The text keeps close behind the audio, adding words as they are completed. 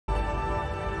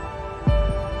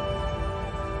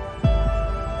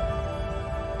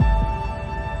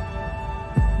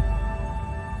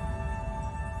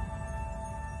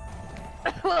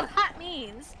Well, that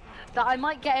means that I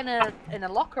might get in a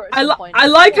locker at some point. I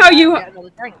like how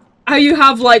you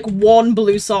have like one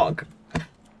blue sock.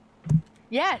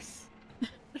 Yes,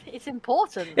 it's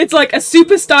important. It's like a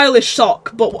super stylish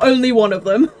sock, but only one of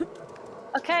them.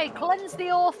 Okay, cleanse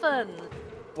the orphan.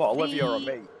 What, Olivia or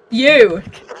me? You.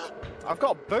 I've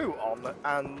got a boot on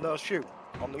and no shoe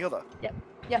on the other. Yep.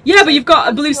 Yep. Yeah, but you've got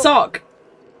a blue sock.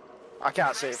 I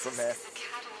can't see it from here.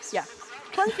 Yeah.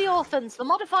 Cleanse the orphans. The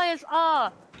modifiers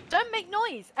are: don't make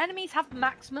noise. Enemies have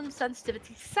maximum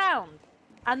sensitivity to sound,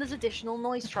 and there's additional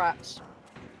noise traps.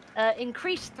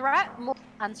 Increased threat, more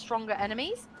and stronger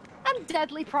enemies, and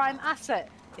deadly prime asset.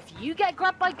 If you get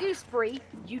grabbed by Gooseberry,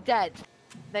 you dead.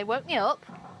 They woke me up,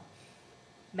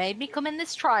 made me come in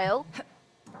this trial,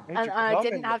 and I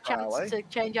didn't have chance to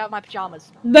change out my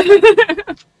pajamas. They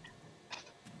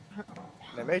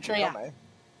made you come, eh?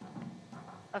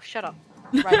 Oh, shut up.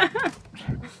 Right.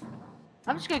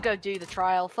 I'm just gonna go do the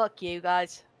trial. Fuck you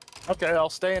guys. Okay, I'll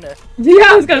stay in here. Yeah,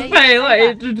 I was gonna say,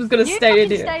 like, you're just gonna stay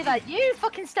in here. You fucking stay there. You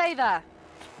fucking stay there.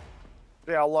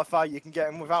 Yeah, I'll love how you can get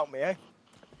in without me, eh?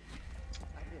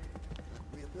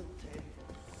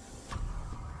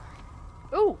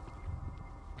 Ooh.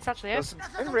 It's actually open.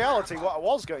 In reality, what I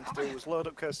was going to do was load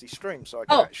up Kirsty's stream so I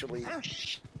could actually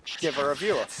give her a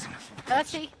viewer.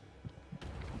 Kirsty.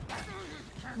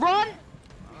 Run!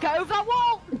 Get over that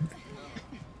wall!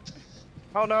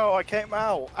 Oh no, I came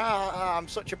out. I'm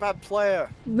such a bad player.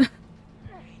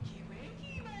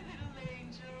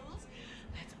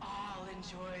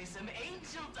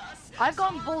 I've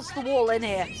gone balls to the wall in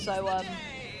here, so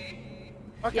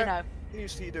okay. you know. I'm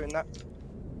used to you doing that.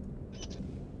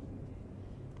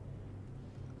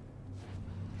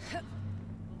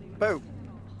 Boo.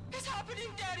 It's happening,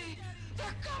 Daddy. They're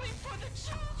coming for the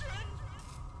children.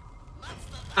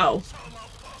 Oh.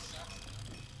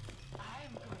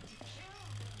 I'm going to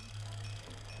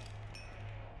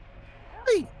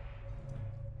kill Hey.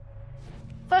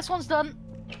 First one's done.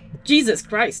 Jesus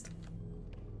Christ.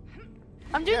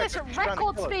 I'm doing this at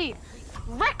record speed.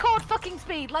 Record fucking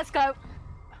speed. Let's go.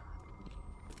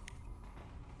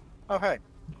 Oh, hey.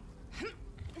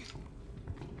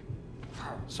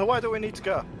 So where do we need to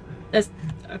go? That's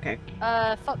okay.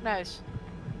 Fuck knows.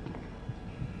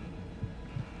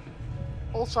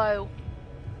 Also,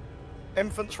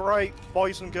 Infants right,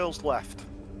 boys and girls left.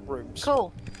 Rooms.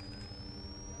 cool.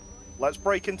 Let's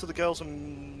break into the girls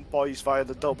and boys via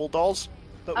the double doors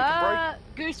that we can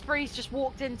Gooseberry's just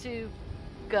walked into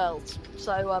girls,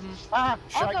 so break.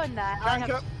 I'll go in there.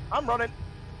 I'm running.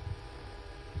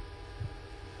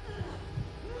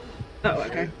 Oh,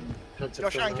 okay.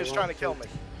 Your Shanker's trying to kill me.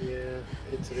 Yeah,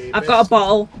 I've got a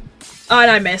bottle. Oh,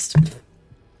 and I missed.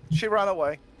 She ran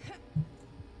away.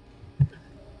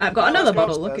 I've got another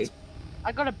bottle, upstairs. lucky.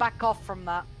 I gotta back off from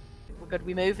that. We're good.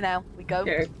 We move now. We go.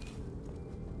 Okay.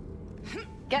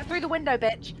 Get through the window,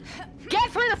 bitch. Get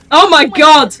through the. Oh my window.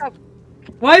 god!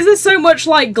 Why is there so much,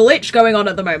 like, glitch going on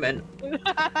at the moment?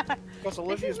 Because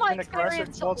Olivia's been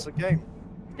aggressive towards the game.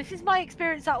 This is my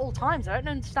experience at all times. I don't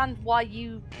understand why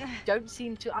you don't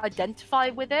seem to identify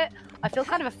with it. I feel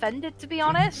kind of offended, to be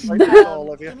honest.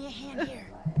 Olivia. Give me a hand here.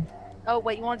 Oh,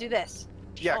 wait, you want to do this?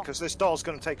 Yeah, because this door's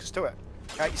going to take us to it.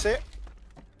 Can't you see it?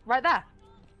 Right there.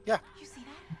 Yeah. You see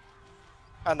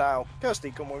that? And now,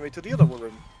 Kirsty, come with me to the other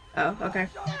room. Oh, okay.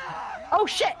 Oh,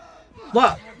 shit!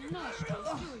 What?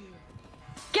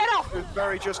 Get off!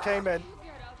 Gooseberry just came in.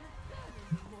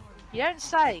 You don't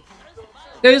say.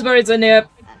 Gooseberry's in here.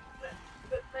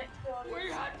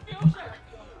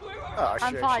 Oh,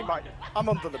 I'm shit, fine. she might... I'm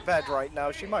under the bed right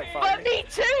now. She might But find me. me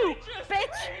too,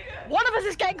 bitch! One of us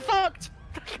is getting fucked!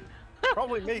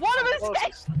 Probably me. 'cause One of I'm us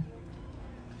closest.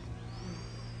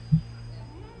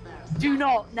 Do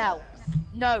not, no.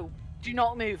 No, do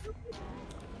not move.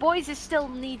 Boys, it still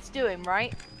needs doing,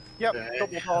 right? Yep, Yeah,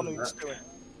 double door needs doing.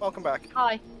 Welcome back.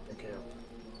 Hi. Okay.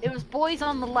 It was boys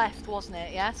on the left, wasn't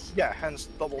it? Yes? Yeah, hence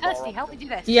double door. Kirsty, help me do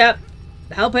this. Yep.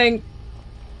 Helping.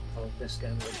 I like this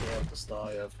game was at the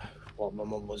start of what my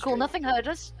mum was Cool, doing. nothing hurt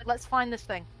us. Let's find this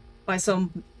thing. By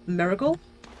some miracle?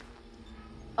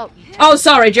 Oh, Oh,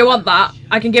 sorry, do you want that?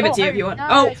 I can give it to you if hurry. you want. No,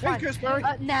 Oh, it's fine. Gooseberry.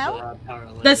 Now?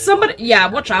 there's somebody. Yeah,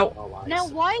 watch out. Now,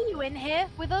 why are you in here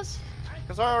with us?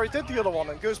 Because I already did the other one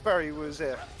and Gooseberry was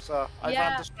here, so I Yeah.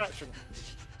 found distraction.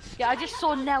 Yeah, I just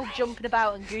saw Nell jumping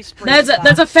about and Gooseberry.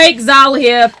 There's a fake Zal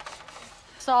here.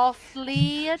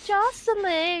 Softly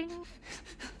jostling.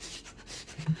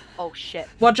 Oh shit.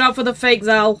 Watch out for the fake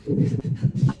Zal.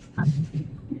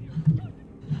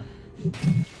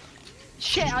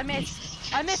 Shit, I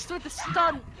missed. I missed with the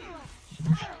stunt.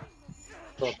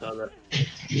 God damn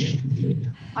it.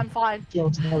 I'm fine.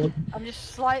 I'm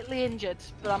just slightly injured,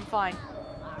 but I'm fine.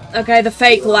 Okay, the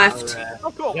fake left.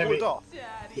 Oh, cool. Yeah, Hold on.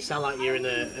 you sound like you're in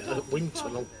a wind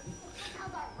tunnel.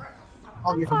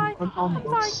 I'm fine. I'm fine.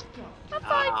 I'm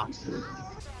fine.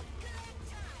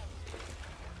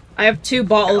 I have 2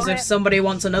 bottles if somebody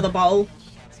wants another bottle.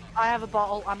 I have a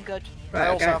bottle. I'm good. Right, I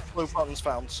also okay. have blue buttons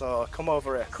found, so come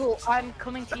over here. Cool. I'm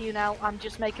coming to you now. I'm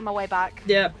just making my way back.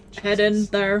 Yep, head in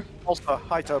there. Also,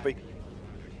 hi Toby.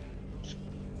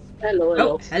 Hello,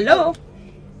 hello. Oh, hello.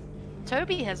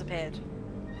 Toby has appeared.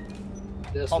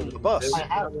 On the bus.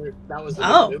 That was the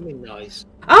Oh. booming noise.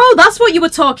 Oh, that's what you were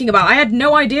talking about. I had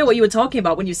no idea what you were talking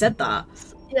about when you said that.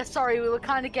 Yeah, sorry, we were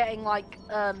kind of getting like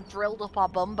drilled up our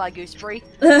bum by Gooseberry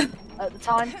at the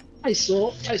time. I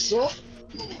saw.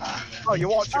 Oh, you're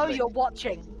watching Oh, me. you're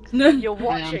watching. You're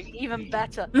watching. Even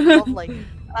better. Lovely.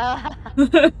 Oh,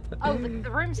 the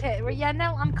room's here. Yeah,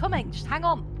 no, I'm coming. Just hang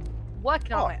on.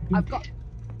 Working on it. I've got.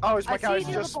 Oh, is my I see guy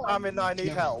the just other button. spamming I need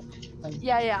help?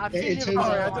 Yeah, I've seen the other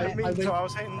Sorry, button. I didn't mean to. I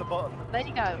was hitting the button. There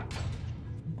you go.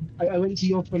 I went to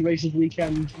your fundraiser's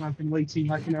weekend and I've been waiting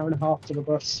like an hour and a half for the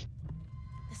bus.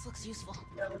 This looks useful.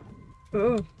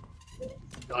 Oh,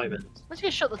 Diamonds. Let's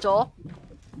just shut the door.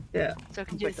 yeah. So I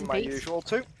can do this Taking in my peace. usual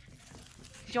too. Do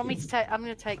you want me to take? I'm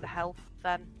going to take the health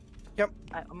then. Yep.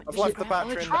 I've left the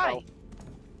battery in the try. health.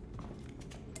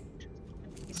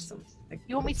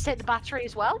 You want me to take the battery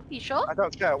as well? You sure? I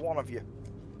don't care, one of you.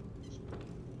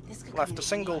 This could Left come a in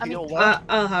single I mean, heal left.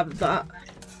 I'll have that.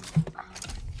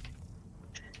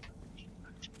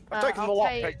 I've taken the I'll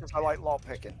lockpick take- because I like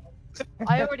lockpicking.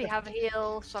 I already have a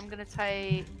heal, so I'm going to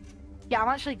take. Yeah, I'm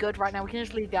actually good right now. We can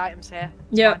just leave the items here.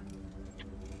 It's Yeah. fine.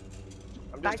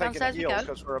 I'm Back just taking a downstairs we heal go.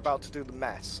 because we're about to do the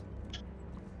mess.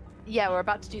 Yeah, we're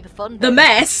about to do the fun. The bit.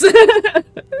 mess. You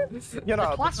know,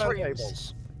 the classrooms.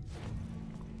 turntables.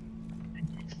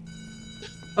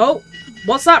 Oh,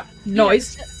 what's that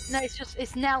noise? No,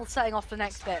 it's Nell setting off the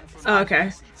next bit. Oh,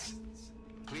 okay.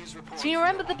 So you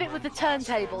remember the bit with the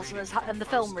turntables and the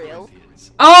film reel?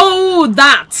 Oh,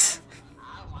 that.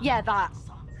 Yeah, that.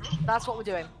 That's what we're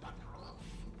doing.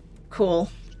 Cool.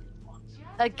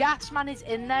 A gas man is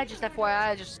in there, just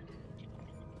FYI.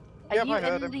 Are Yep, you I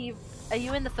heard in the? Are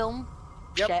you in the film?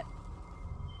 Yep. Shit.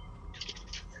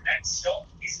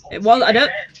 It was. I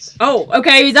don't. Oh,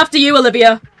 okay. He's after you,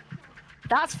 Olivia.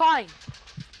 That's fine.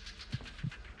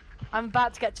 I'm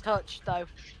about to get touched, though.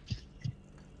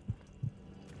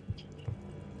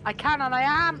 I can and I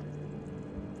am.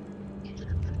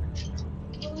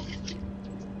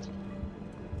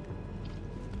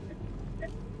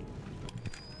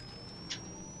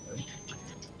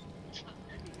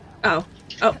 Oh.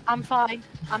 Oh. I'm fine.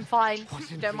 I'm fine.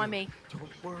 Don't mind me.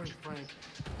 Don't worry, Frank.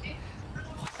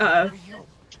 Uh oh.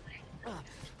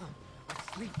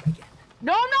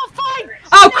 No, I'm not fine.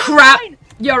 Oh I'm crap! fine.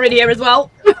 You're in here as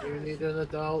well. You need an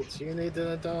adult. You need an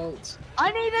adult.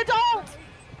 I need an adult.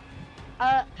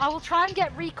 I will try and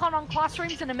get recon on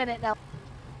classrooms in a minute now.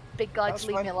 Big guy, That's to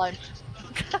leave fine. me alone.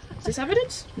 Is this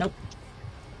evidence? Nope.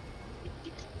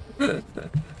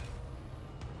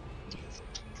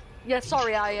 Yeah,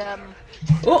 sorry, I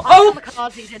Oh, I oh!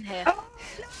 kamikazes in here.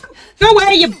 Go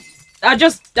away, you! I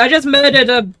just murdered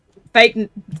a fake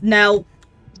Nell.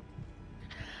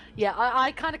 Yeah,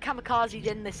 I kind of kamikazed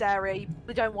in this area.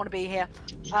 We don't want to be here.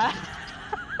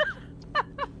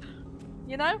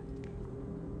 You know?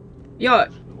 You're.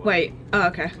 Wait. Oh,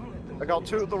 okay. I got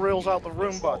 2 of the reels out the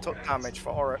room, but I took damage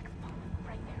for it.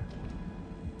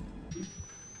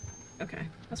 Okay.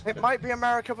 That's It might be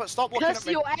America, but stop looking Because at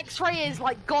me. your X-ray is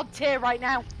like god tier right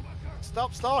now.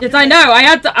 Stop stalking Yes, I me. know. I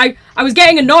had to. I was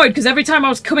getting annoyed because every time I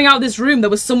was coming out of this room, there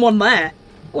was someone there.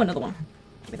 Oh, another one.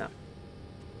 Give me that.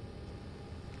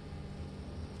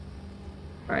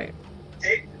 Right.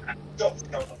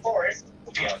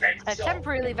 I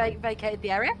temporarily vacated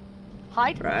the area.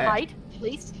 Hide, Right. hide,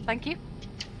 please. Thank you.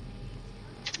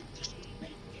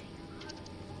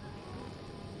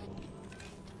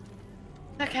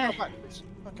 Okay. Go back, please.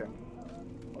 Okay.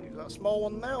 I'll use that small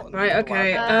one now. and Right. then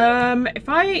Okay. the If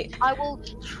I. I will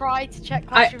try to check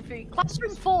classroom 3.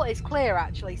 Classroom 4 is clear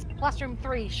actually. So classroom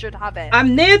 3 should have it.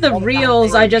 I'm near the On that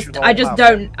reels. road, I you just should all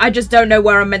have don't know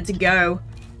where I'm meant to go.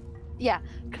 Yeah,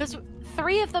 because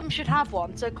 3 of them should have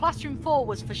one. So classroom 4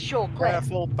 was for sure clear.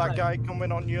 Careful, bad guy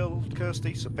coming on you,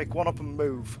 Kirsty, so pick one up and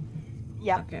move.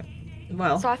 Yeah. Okay.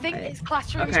 Well. So I think it's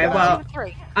classrooms Okay, 1, well, 2, and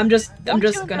 3. I'm just 1, 2,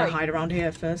 and gonna 3. hide around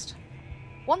here first.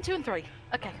 1, 2, and 3.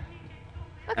 Okay.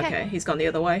 Okay. He's gone the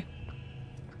other way.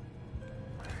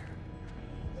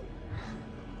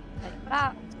 Take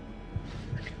that.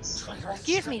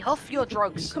 Excuse me, Huff your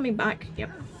drugs. Coming back.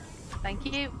 Yep. Thank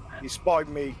you. He spied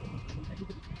me.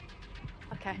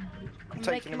 Okay. I'm I'm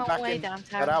taking making him my back way in.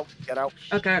 downtown. Get out, get out.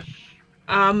 Okay.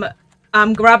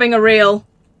 I'm grabbing a reel.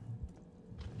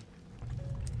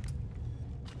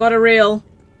 Got a reel.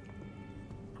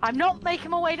 I'm not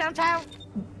making my way downtown.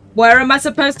 Where am I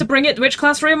supposed to bring it? Which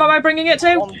classroom am I bringing it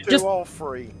to? 1, 2, or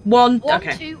 3. One. 1,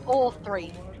 Okay. 2, or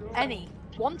 3. Any.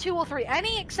 1, 2, or 3.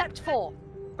 Any except 4.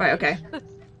 Right. Okay.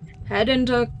 Head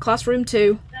into classroom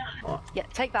 2. Yeah,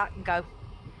 take that and go.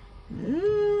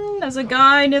 There's a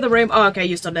guy near the room. Oh, okay.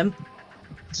 You stunned him.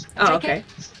 Oh, Take okay.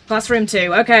 it. Classroom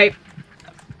 2. Okay.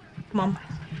 Come on.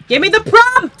 Give me the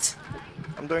prompt.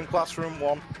 I'm doing classroom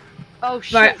 1. Oh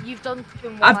shit, Right. you've done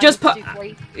 1. I've just I need put. to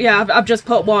do 3. Yeah, I've just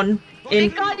put 1 in.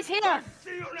 Big guy's here!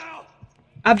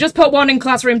 I've just put 1 in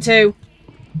classroom 2.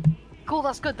 Cool,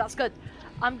 that's good, that's good.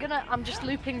 I'm just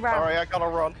looping round. Alright, I gotta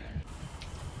run.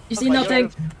 You see Okay,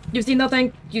 nothing. You see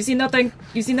nothing. You see nothing.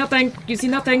 You see nothing. You see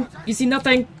nothing. You see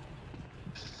nothing.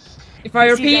 If I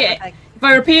He sees repeat it, everything. if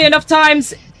I repeat it enough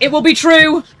times, it will be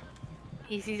true.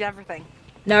 He sees everything.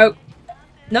 No,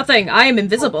 nothing. I am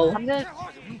invisible. I'm gonna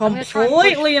try and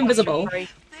Completely push invisible. 3.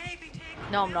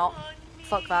 No, I'm not.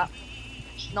 Fuck that.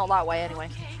 Not that way, anyway.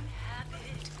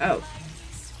 Oh.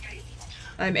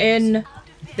 I'm in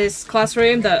this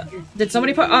classroom that... Did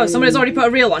somebody put... Oh, somebody's already put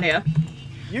a reel on here.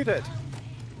 You did.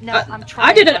 No, I'm trying.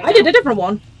 I did it. right I did now. a different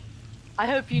one. I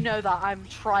hope you know that I'm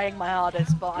trying my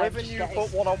hardest, but I'm Living, just you getting...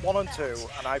 put 1 on 1 and 2,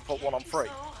 and I put 1 on 3.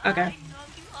 Okay.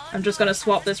 I'm just gonna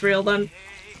swap this reel then.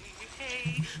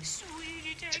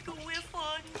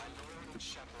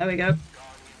 There we go.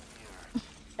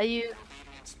 Are you...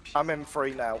 I'm in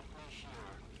 3 now.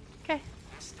 Okay.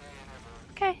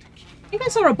 Okay. I think I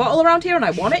saw a bottle around here and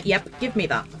I want it. Yep, give me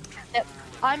that. Yep.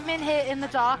 I'm in here in the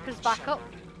dark as backup.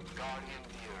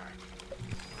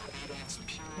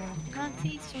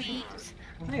 Auntie sweet.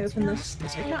 Can I open this?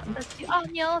 Yes, I can. Put you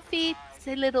on your feet,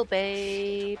 say little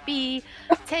baby.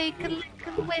 Take a lick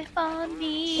and whiff on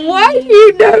me. Why do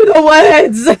you know the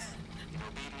words?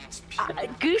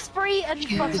 Gooseberry and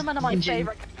Frosman are my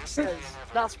favourite characters.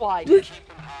 That's why.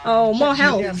 Oh, more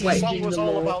health. Yes, the Wait. song was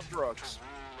all about drugs.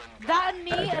 That and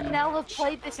me and Nell have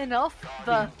played this enough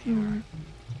that,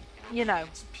 you know.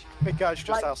 Big guy's just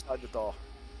Like- outside the door.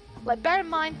 Like, bear in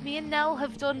mind, me and Nell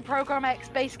have done Program X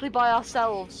basically by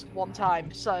ourselves one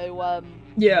time. So,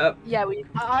 Yeah. yeah,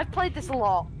 I've played this a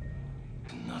lot.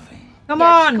 Come Yeah,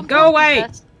 on, come go talk to me away.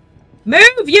 first.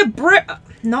 Move, you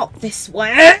Not this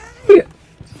way.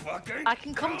 I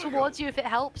can come towards you if it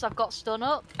helps. I've got stun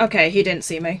up. Okay, he didn't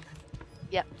see me.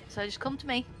 Yep, so just come to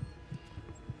me.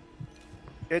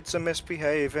 Kids are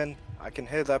misbehaving. I can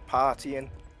hear they're partying.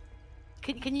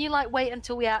 Can you, like, wait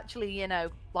until we actually, you know,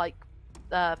 like,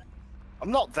 I'm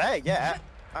not there yet.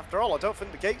 After all, I don't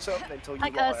think the gate's open until you Hi,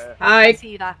 lot Gus. are here. I Hi. see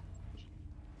you there.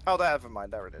 Oh, there, never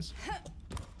mind. There it is.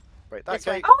 Wait, that This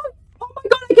way. gate. Oh my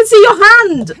god, I can see your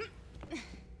hand!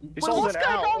 He's Well, holding what's it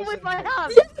going out, on isn't with he? my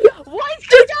hand? What is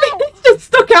Just, going on? it's just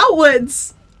stuck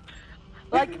outwards!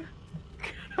 Like,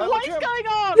 Like, what is Jim, going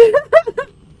on?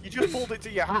 You just pulled it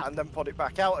to your hat and then put it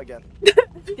back out again.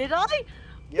 Did I?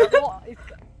 Yep.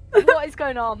 What is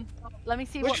going on? Let me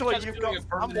see Literally, what... you've Doing got. a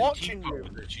permanent I'm watching keeper you.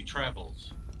 that she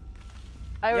travels.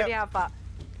 I already Yep. have that.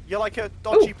 You're like a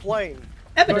dodgy plane.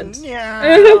 Evidence. Going,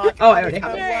 "Yeah, Oh, I already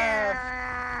have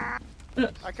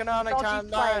it. I can only Dodgy turn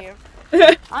plane.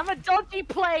 left. I'm a dodgy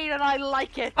plane and I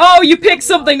like it. Oh, you picked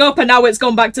something up and now it's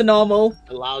gone back to normal.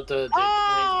 The louder the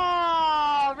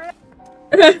Oh, really?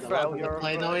 play, the louder Failure the of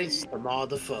play praise. noise, the more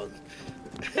the fun.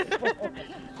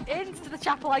 Into the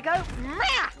chapel I go.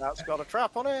 Meh! That's got a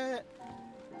trap on it.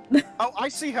 Oh, I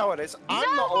see how it is. I'm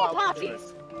No not more allowed to do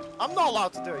parties. it. I'm not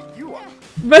allowed to do it. You are.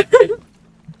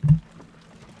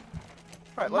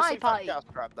 Right, let's My see if party. that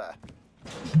gas trap there.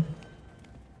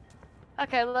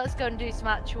 Okay, let's go and do some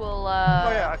actual. Oh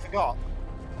yeah, I forgot.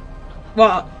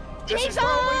 What? This is Jesus!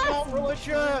 totally not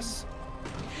religious.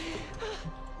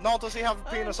 Nor does he have a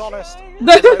penis honest.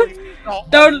 Not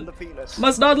Don't- on the penis.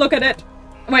 Must not look at it.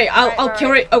 Wait, I'll Right,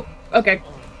 cure it. Oh, okay.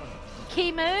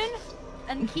 Key moon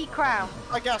and key crown.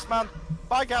 Bye, gas man.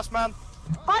 Bye, gas man.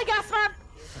 Bye, Gasman.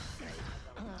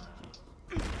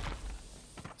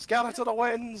 Scatter to the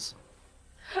winds.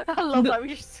 I love that.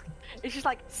 It's just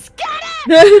like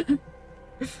scatter.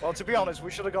 Well, to be honest, we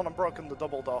should have gone and broken the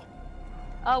double door.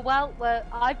 Oh well,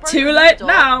 I broke Too the late door.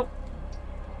 now.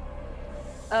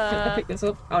 Can I Uh, pick this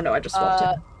up? Oh no, I just swapped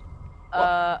it.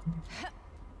 I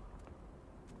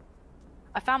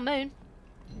found moon.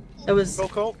 There was Cool,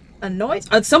 cool. a noise.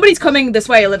 Somebody's coming this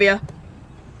way, Olivia.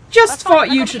 Just That's fine, thought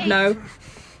I you got should keys. know.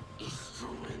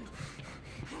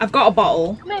 I've got a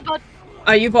bottle. Come here, bud.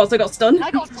 Oh, you've also got stunned?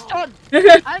 I got stunned. I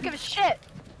don't give a shit.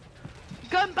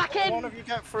 Going back One in. of you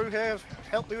get through here.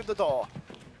 Help me with the door.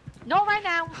 Not right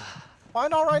now. Why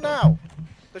not right now?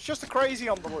 There's just a crazy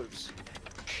on the loose.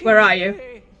 Where are you?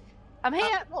 I'm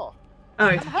here. Oh, Oh.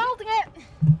 I'm holding it.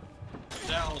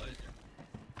 Dal,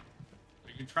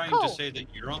 are you trying Cool. to say that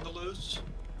you're on the loose?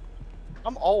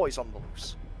 I'm always on the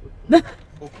loose.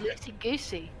 Okay. Loosey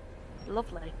goosey.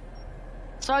 Lovely.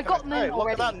 So I got moon Hey, look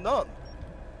already. at that nun.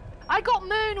 I got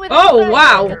moon with. Oh,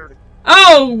 wow.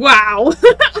 Oh, wow.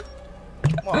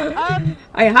 Come on.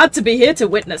 I had to be here to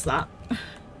witness that.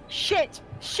 Shit!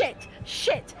 Shit!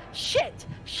 Shit! Shit!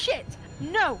 Shit!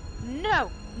 No!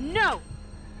 No! No!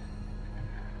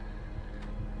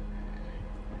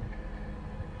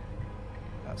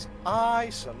 That's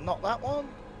ice and not that one.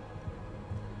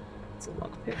 It's a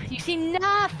lockpick. You see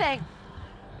nothing!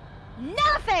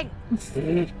 Nothing!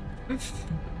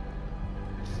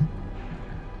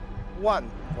 One.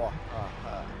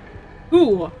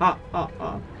 Ooh, ha, ha,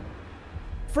 ha.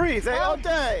 Free, they are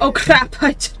dead. Oh crap,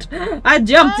 I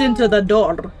jumped into the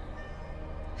door.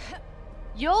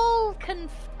 Y'all can.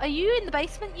 Are you in the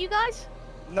basement, you guys?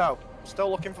 No, still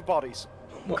looking for bodies.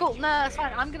 What? Cool, no, that's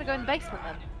fine. I'm gonna go in the basement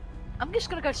then. I'm just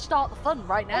gonna go start the fun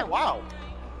right now. Oh, wow.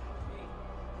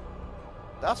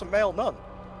 That's a male nun.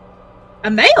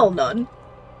 A male nun?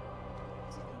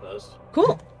 Those.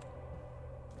 Cool.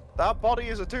 That body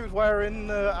is a dude wearing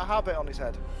a habit on his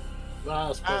head. Well,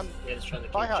 I suppose And it's trying to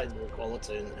by keep height. gender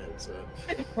equality in it, so...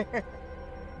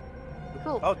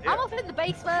 Cool. Oh, dear. I'm off in the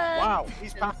basement. Wow,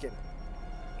 he's packing.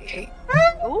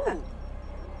 Ooh.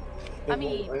 I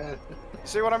mean, Yeah.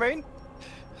 See what I mean?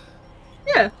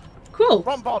 Yeah, cool.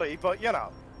 Wrong body, but you know.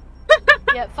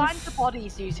 yeah. Find the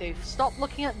bodies, you two. Stop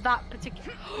looking at that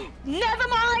particular. Never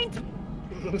mind.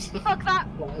 Fuck that.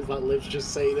 What is that Liv's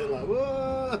just saying it like,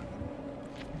 whoa!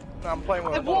 No, I'm playing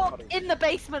with I another walk body. in the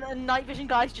basement and night vision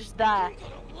guy's just there.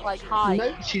 Like, hi.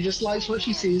 No, she just likes what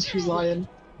she sees. She's lying.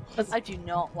 I do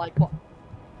not like what.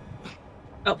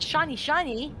 Oh. Shiny,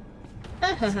 shiny.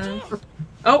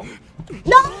 Oh.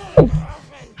 No!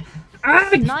 Ah,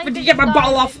 Night did you vision get my guy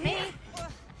bottle off? is me.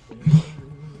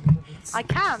 I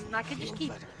can just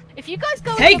keep. If you guys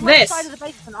go Take to the left this. side of the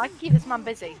basement, I can keep this man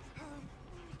busy.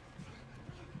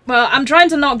 Well, I'm trying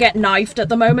to not get knifed at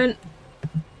the moment.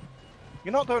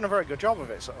 You're not doing a very good job of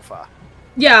it so far.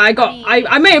 Yeah,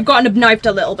 I may have gotten knifed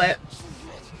a little bit.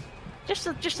 Just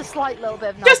a slight little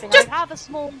bit of Just- knifing. just- I have a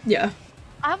small. Yeah.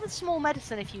 I have a small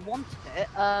medicine if you wanted it.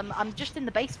 I'm just in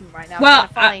the basement right now. Well,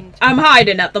 trying to find I'm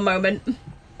hiding at the moment.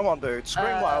 Come on, dude, scream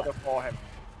louder for him.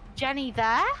 Jenny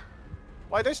there.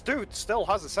 Like, this dude still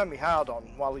has a semi-hard on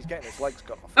while he's getting his legs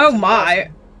cut off. Oh It's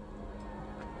my.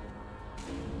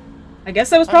 I guess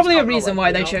there was I'm probably a just not reason gonna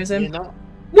why they You're chose not- him. You're not,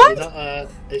 What? you're not,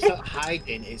 it's not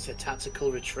hiding, it's a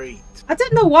tactical retreat. I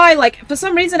don't know why, like, for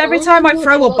some reason every time I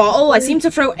throw a bottle, I seem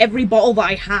to throw every bottle that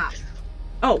I have.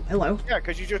 Oh, hello. Yeah,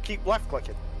 because you just keep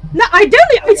left-clicking. No,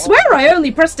 I swear I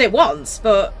only pressed it once,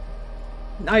 but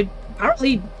I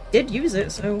apparently did use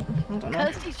it, so I don't know.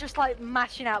 Kirsty's just like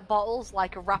mashing out bottles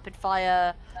like a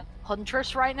rapid-fire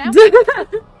huntress right now.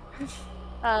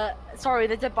 Sorry,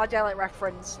 the Dead by Daylight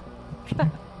reference.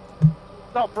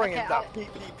 Not bringing Okay, that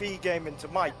PvP game into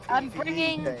my PvE I'm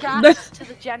bringing game. gas to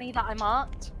the Jenny that I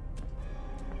marked.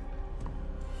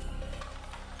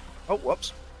 Oh,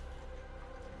 whoops.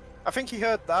 I think he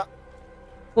heard that.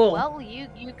 Cool. Well, you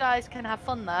guys can have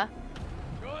fun there.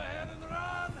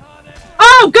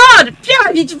 Oh god!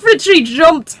 Yeah, he literally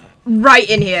jumped right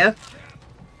in here.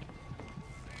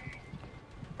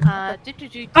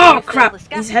 Oh crap!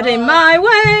 He's heading my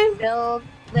way. Build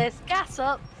this gas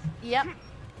up. Yep.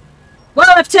 Well,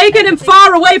 I've taken him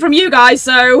far away from you guys,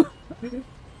 so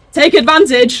take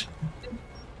advantage.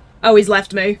 Oh, he's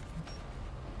left me.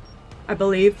 I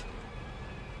believe.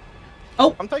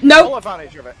 Oh I'm taking full no!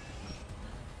 advantage of it.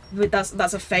 Wait, that's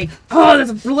a fake. Oh,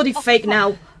 that's a bloody fake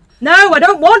now. No, I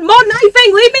don't want more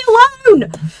knifing. Leave me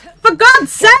alone! For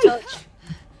God's sake! Touch.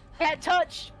 Get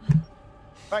touch.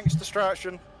 Thanks,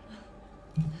 distraction.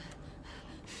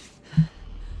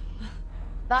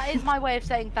 That is my way of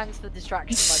saying thanks for the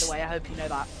distraction, by the way. I hope you know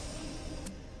that.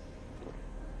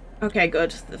 Okay,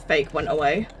 good. The fake went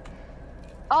away.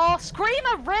 Oh,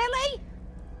 Screamer, really?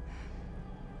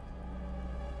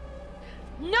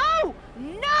 No!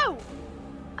 No!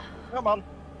 Come on.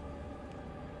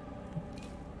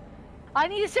 I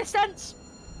need assistance!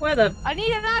 Where the I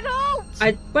need an adult!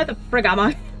 where the frig am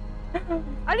I?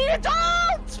 I need an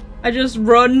adult! I just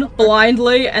run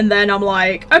blindly and then I'm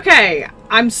like, okay,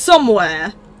 I'm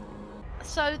somewhere.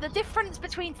 So the difference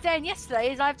between today and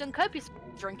yesterday is I've done copious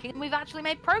drinking and we've actually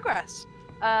made progress.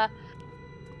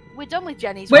 We're done with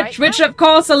Jenny's, right? Which of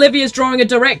course Olivia's drawing a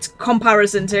direct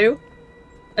comparison to.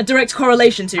 A direct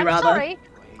correlation to, I'm rather. sorry.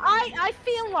 I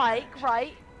feel like,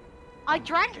 right, I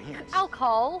drank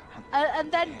alcohol, and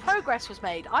then progress was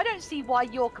made. I don't see why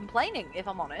you're complaining, if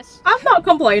I'm honest. I'm not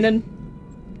complaining.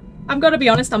 I'm gonna be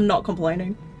honest, I'm not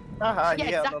complaining. Haha, Yeah, yeah,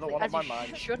 exactly. another one on As my you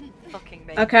mind. shouldn't fucking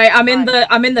be. Okay, I'm in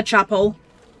Right. the chapel.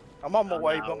 I'm on my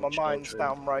way, now, but my mind's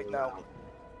children. down right now.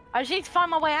 I just need to find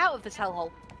my way out of this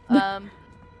hellhole. Hello.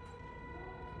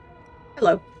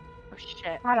 Oh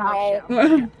shit. Hello.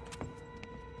 Oh, shit.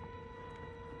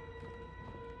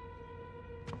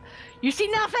 You see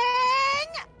nothing?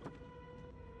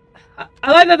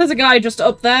 I like that there's a guy just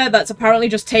up there that's apparently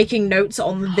just taking notes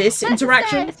on this There's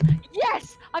interaction. stairs.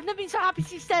 Yes! I've never been so happy to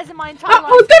see stairs in my entire I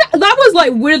life. was that was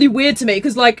like really weird to me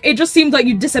because like it just seemed like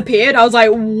you disappeared. I was like,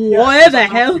 where the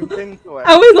hell?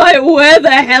 I was like, where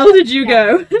the hell did you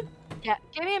go? Yeah,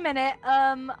 give me a minute.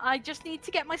 I just need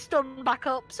to get my stun back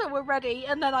up so we're ready,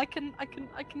 and then I can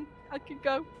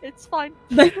go. It's fine.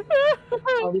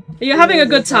 You're having a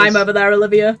good time over there,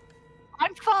 Olivia.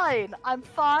 I'm fine. I'm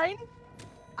fine.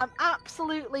 I'm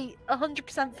absolutely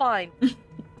 100% fine.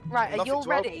 Right, are you all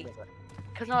ready?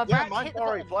 Because I'm Yeah, about to hit mine's the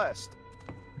already button. blessed.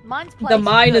 Mine's placed. The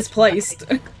mine Good. is placed.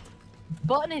 Okay.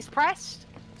 Button is pressed.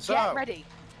 So, Get ready.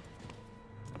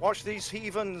 watch these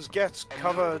heathens get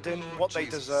covered in what they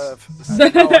deserve.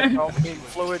 And no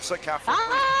fluids at Catholic.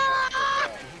 Ah!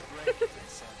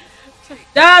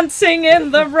 Dancing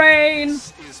in the rain.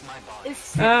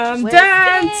 I'm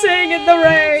dancing in the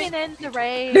rain. In the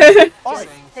rain. Alright,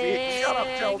 Singing shut up,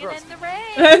 children. in the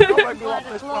rain. Don't make me What want a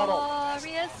this battle.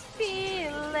 glorious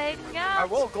feeling. I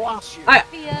will glass you.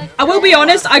 I will be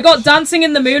honest, I got Dancing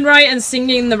in the Moonlight and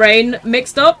Singing in the Rain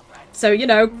mixed up. So, you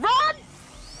know. Run!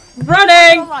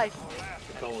 Running!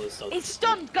 He's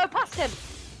stunned. Go past him.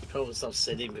 Probably stop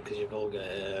sitting because you're going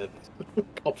to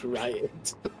get copyrighted.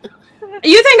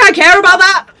 You think I care about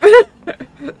that?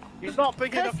 He's not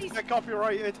big enough to get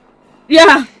copyrighted.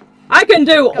 Yeah, I can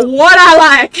do what I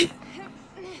like.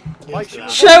 Like,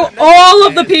 Show all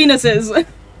of the penises.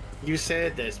 You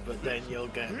said this, but then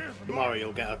tomorrow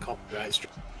you'll get a copyright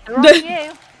strike. They're on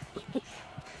you.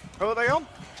 Who are they on?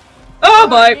 Oh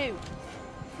boy.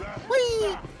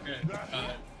 Okay,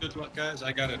 good luck, guys.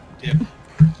 I gotta dip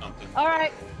something. All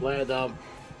right. Let them.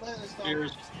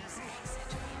 Cheers.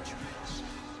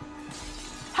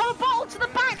 Have a bottle to the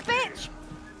back, bitch.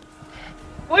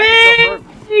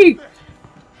 Wee!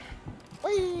 Whee!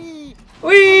 Wee!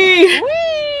 Whee!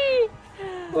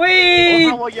 Wee!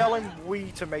 Now we're yelling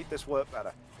 "we" to make this work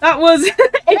better. That was Hey,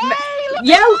 look at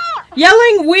that!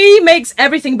 yelling "we" makes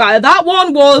everything better. That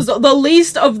one was the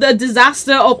least of the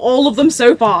disaster of all of them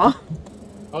so far.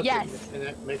 Okay, Yes.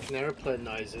 making airplane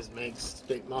noises makes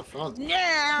it more fun. No.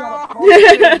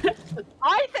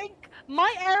 I think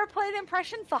my airplane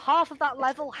impression for half of that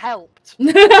level helped.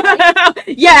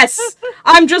 Yes,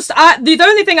 I'm just. The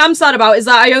only thing I'm sad about is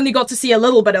that I only got to see a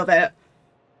little bit of it.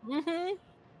 Mhm.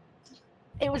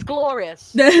 It was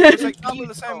glorious. It's exactly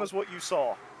the same as what you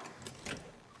saw.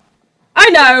 I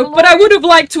know, but I would have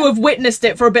liked to have witnessed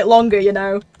it for a bit longer, you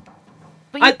know.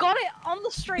 But you got it on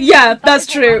the stream. Yeah, that that's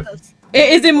is what true. matters. It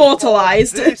is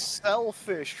immortalized. This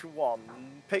selfish one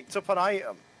picked up an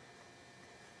item.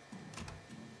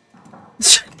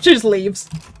 She just leaves.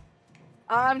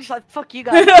 I'm just like, fuck you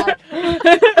guys. Bye.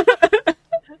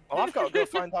 Well, I've got to go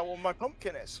find out what my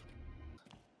pumpkin is.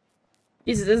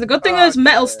 Jesus, there's a good thing those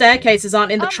metal staircases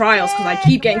aren't in the trials, because I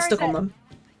keep getting stuck on them.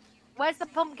 Where's the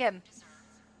pumpkin?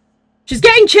 She's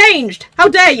getting changed! How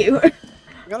dare you! I'm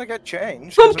gonna get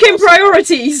changed. Pumpkin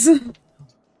priorities!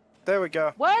 There we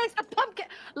go. Where's the pumpkin?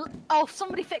 Oh,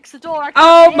 somebody fixed the door. I can't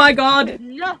Oh get my in. god.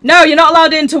 No. No, you're not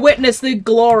allowed in to witness the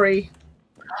glory.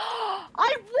 I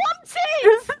want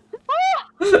it!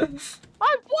 Oh,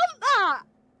 I want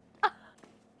that!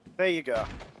 There you go.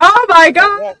 Oh my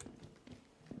god!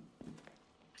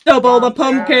 Double the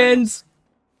pumpkins!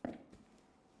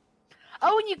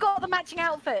 Oh, and you got the matching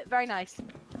outfit. Very nice.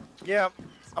 Yeah,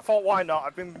 I thought why not?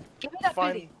 I've been Give me that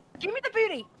booty. Give me the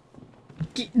booty.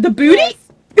 The booty?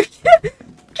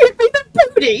 Give me the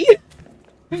booty!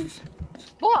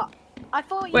 What? I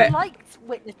thought you Wait. liked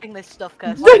witnessing this stuff,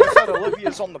 Kirsty. Like I said,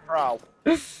 Olivia's on the prowl.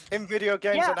 In video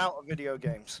games Yeah. and out of video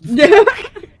games.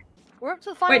 We're up to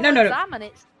the final Wait, no. exam, and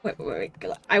it's Wait.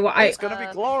 It's gonna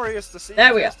be glorious to see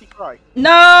There we Kirsty cry.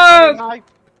 No!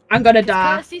 I'm gonna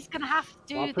die. Kirsty's gonna have to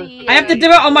do the. I have to do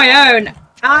it on my own.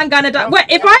 I'm gonna die. Wait,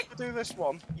 if you I... have to do this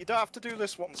one. You don't have to do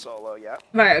this one solo yet.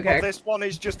 Right, okay. But this one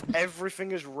is just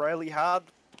everything is really hard.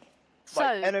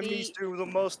 Like enemies do the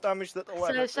most damage that they'll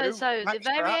ever do. So the Max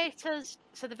trap. variators.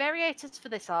 So the variators for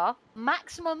this are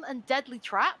maximum and deadly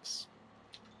traps,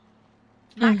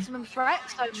 maximum threat,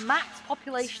 so max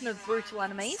population of brutal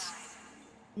enemies.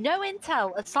 No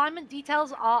intel. Assignment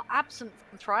details are absent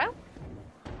from the trial.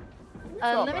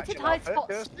 Oh, Limited matching hide outfit, spots.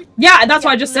 Kirsty. Yeah, that's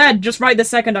what I Yeah, just said. Just right this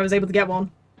second I was able to get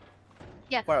one.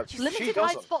 Yeah, Well, she limited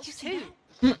hide doesn't. spots too.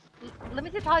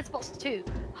 Limited hide spots too.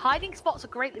 Hiding spots are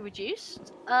greatly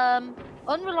reduced.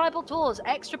 Unreliable doors,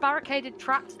 extra barricaded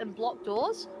traps and blocked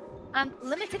doors, and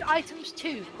limited items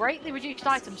too. Greatly reduced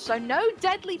items. So no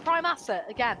deadly prime asset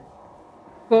again.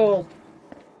 Cool.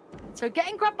 So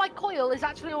getting grabbed by Coil is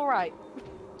actually all right.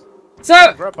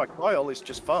 So, Grab by Coil is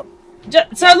just fun.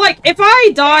 so like, if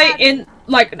I die in,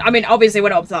 like, I mean, obviously we're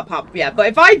not up to that part yet, but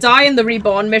if I die in the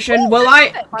reborn mission, will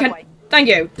I? By the way. Thank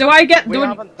you. Do I get? We Do I,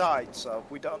 haven't died, so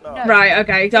we don't know. No. right.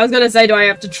 Okay. I was gonna say, do I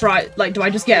have to try? Like, do I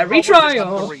just get a You'll probably retry just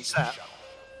have to or? reset.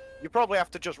 You probably have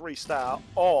to just restart,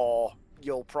 or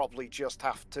you'll probably just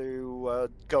have to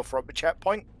go for a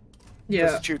checkpoint.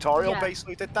 Because Yeah. the tutorial Yeah.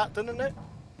 basically did that, didn't it?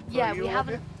 Yeah, you, we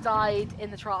haven't died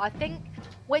in the trial. I think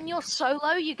when you're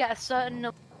solo, you get a certain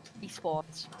number of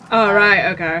respawns. Oh right.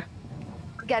 Okay.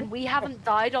 Again, we haven't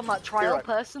died on that trial right.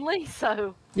 personally,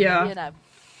 so Yeah. you know.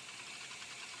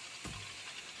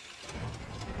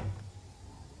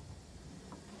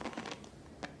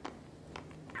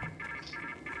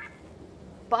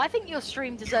 But I think your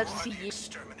stream deserves to see you.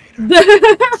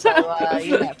 So,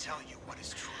 you know.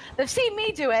 They've seen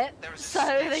me do it, so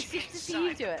they seem to see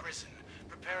you do it.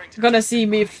 Gonna see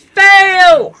me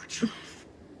fail.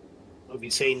 Have you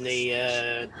seen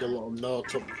the little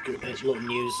little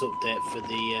news update for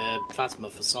the plasma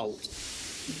for salt?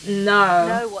 No.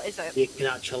 No, what is it? You can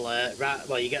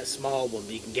actually you get a small one,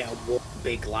 but you can get a one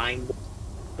big line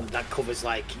one that covers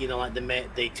like like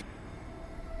they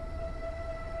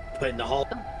put in the hole.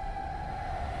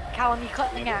 Callum, you're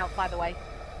cutting out, by the way.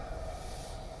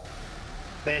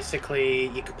 Basically,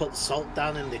 you can put the salt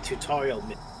down in the tutorial,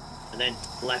 and then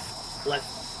left,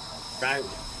 right,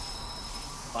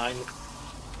 fine.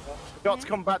 Got to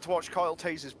come back to watch Coil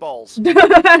tease his balls.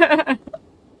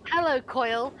 Hello,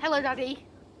 Coil. Hello, Daddy.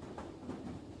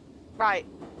 Right.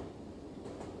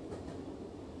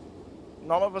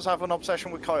 None of us have an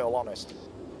obsession with Coil, honest.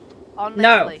 Honestly.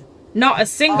 No. Not a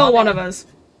single one of us.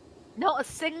 Not a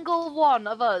single one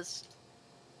of us.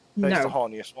 There's the No.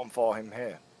 horniest one for him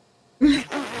here.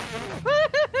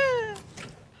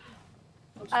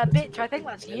 Bitch, I think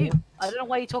that's you. I don't know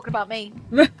why you're talking about me.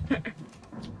 Oh,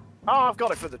 I've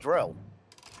got it for the drill.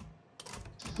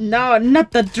 No,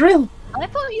 not the drill. I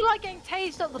thought you like getting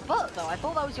tased up the butt, though. I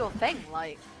thought that was your thing,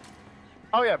 like...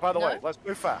 Oh yeah, by the No? way, let's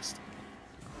move fast.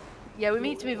 Yeah, we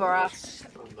need to move our ass.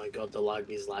 Oh my god, the lag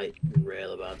is like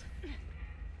really bad.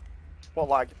 What,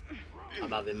 like,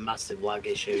 I'm having massive lag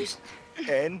issues.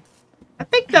 in? I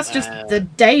think that's just the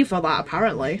day for that,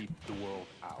 apparently.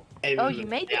 Oh, you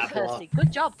made it, Diablo. Kirsty.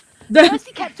 Good job.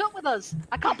 Kirsty kept up with us.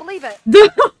 I can't believe it.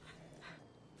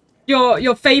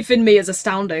 Your faith in me is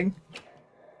astounding.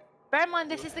 Bear in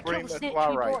mind, this is the kill Bring the the snitch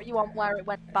bar we right. brought you on where it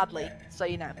went badly, so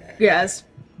you know. Yes.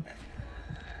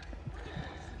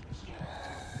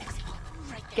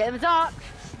 Get in the dark.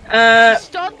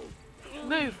 Stop.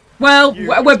 Move. Well, You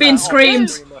we're being got screamed.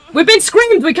 off. We've been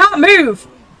screamed. We can't move.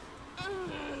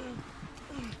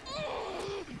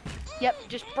 Yep,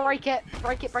 just break it.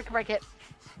 Break it, break it, break it.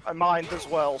 I mind as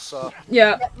well, so.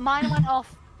 Yeah. Yep, mine went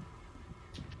off.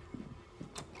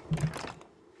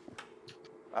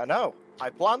 I know. I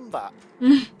planned that.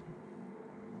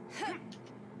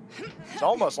 It's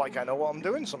almost like I know what I'm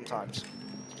doing sometimes.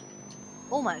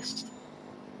 Almost.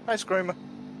 Hi, Screamer.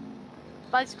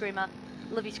 Bye, Screamer.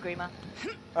 Love you, Screamer.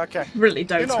 Okay. Really You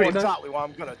don't know scream. exactly what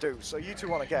I'm gonna do, so you two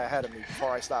want to get ahead of me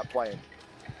before I start playing.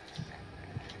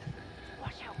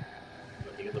 Watch out.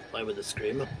 Are you gonna play with the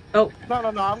screamer? Oh, No,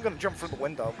 I'm gonna jump through the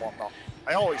window and whatnot.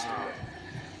 I always do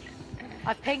it.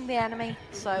 I've pinged the enemy,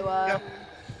 so, Yep.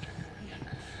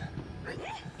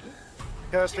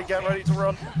 Kirsty, get ready to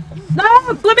run.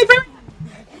 no! Let me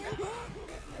through.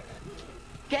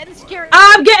 Get in security.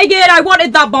 I'm getting it. I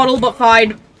wanted that bottle, but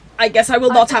fine. I guess I will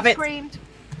not I've have it. Screamed.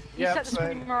 You Yep, set the same.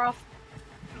 screamer off.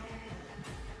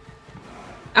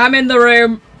 I'm in the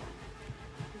room.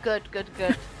 Good, good,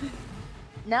 good.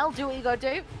 Nell, do what you gotta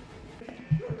do.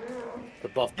 The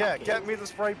buff. Yeah, packet. get me the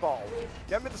spray ball.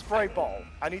 Get me the spray ball.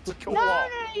 I need to cool No, off.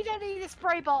 no, you don't need a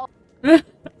spray bottle.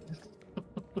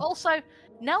 Also,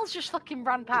 Nell's just fucking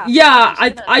ran past. Yeah,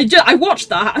 I'm just gonna- I watched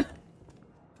that.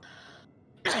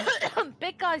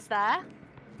 Big guy's there.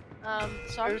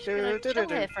 So I'm just gonna chill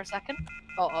here for a second.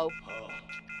 Uh-oh.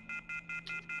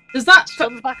 Does that?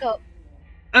 Sun's back up.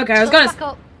 Okay, I was Sun's gonna. back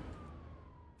up.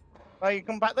 Now you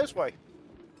come back this way.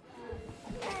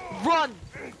 Run!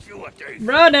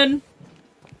 Running.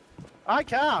 I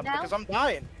can't Now? because I'm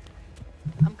dying.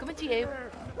 I'm coming to you.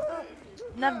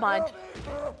 Never mind.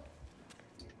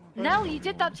 Nell, you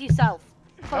did that to yourself.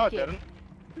 No, I Fuck you. didn't.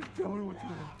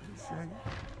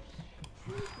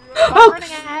 Oh, running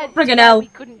ahead. friggin' to where hell. We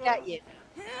couldn't get you.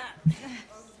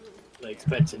 I'm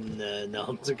expecting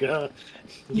Norm to go.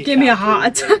 You Give me a can't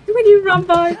heart breathe. attack when you run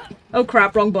by. Oh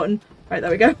crap, wrong button. Right,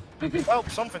 there we go. Well,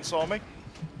 something saw me.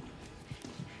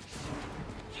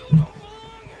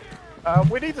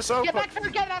 We need this open. Get that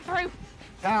through. Get that through.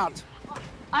 Can't.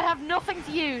 I have nothing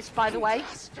to use, by the way.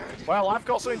 Well, I've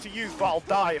got something to use, but I'll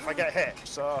die if I get hit,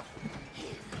 so...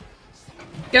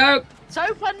 Go. It's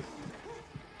open.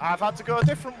 I've had to go a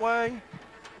different way.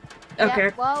 Okay.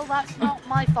 Yeah, well, that's not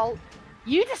my fault.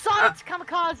 You decided to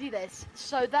kamikaze this,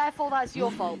 so therefore that's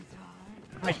your fault.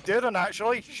 I didn't,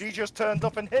 actually. She just turned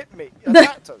up and hit me.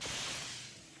 Attacked us.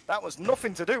 That was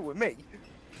nothing to do with me.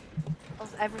 That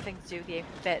was everything to do with you,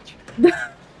 bitch.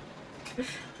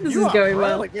 This You is are going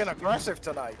well. really being aggressive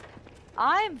tonight.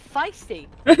 I'm feisty.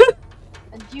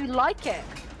 And you like it.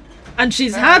 And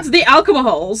she's had the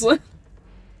alcohols. What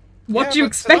Yeah, do you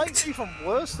but tonight's expect? even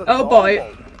worse than Oh, boy.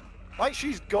 normal. Like,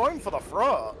 she's going for the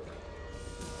throat.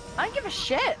 I don't give a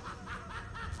shit.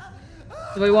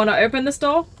 Do we want to open this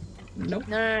door? Nope.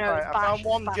 No, Right, it's I found bash,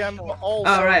 one bash gem, door. but also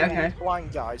Oh, right, okay.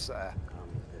 blind guys there.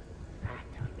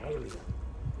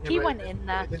 He went in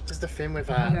there. This is the thing with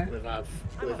Okay.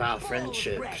 our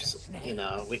friendships. You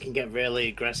know, we can get really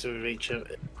aggressive with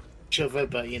each other,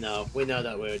 but you know, we know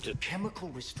that we're just Chemical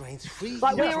restraints free.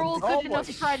 Like, Yeah, we're all good normally. enough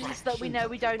friends that we know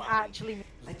we don't actually...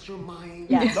 Let your mind.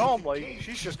 Yeah. Normally,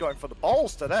 she's just going for the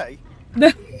balls today.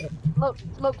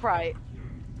 Look, right.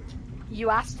 You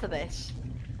asked for this.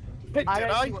 Did I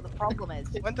don't I? see what the problem is.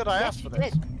 When did I Yes, ask for you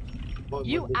this? did. what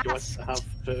You would like asked. to have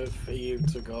for you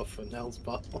to go for Nell's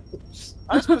balls.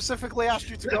 I specifically asked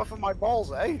you to go for my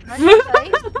balls, eh? Can I just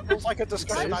say, It was like a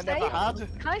discussion I never had.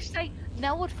 can I say,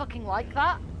 Nell would fucking like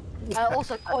that.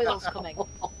 Also, Coil's coming.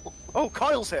 Oh,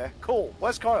 Kyle's here. Cool.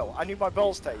 Where's Kyle? I need my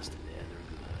balls taste.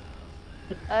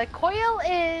 Coil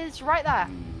is right there.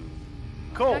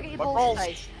 Cool. Go get your My balls balls.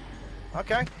 taste.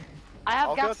 Okay. I have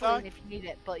I'll go gasoline die. if you need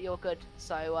it, but you're good.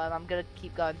 So I'm gonna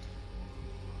keep going.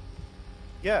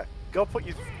 Yeah. Go put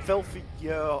your filthy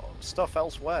stuff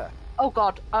elsewhere. Oh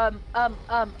god.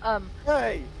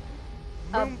 Hey.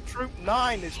 Um. Moon Troop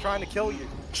 9 is trying to kill you.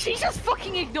 She just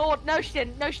fucking ignored. No, she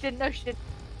didn't. No, she didn't. No, she didn't.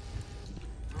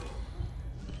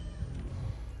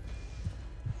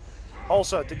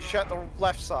 Also, did you check the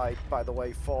left side, by the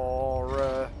way,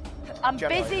 for I'm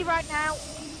generator? busy right now.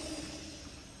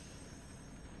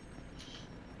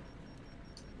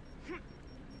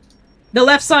 The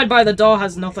left side by the door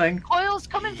has nothing. Coil's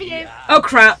coming for you. Oh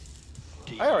crap.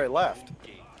 I already left.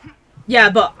 Yeah,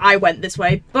 but I went this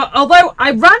way. But although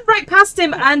I ran right past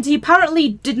him and he apparently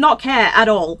did not care at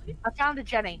all. I found a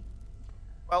Jenny.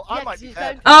 Well, I Yeah, might 'cause be he's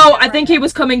dead. going- Oh, I think he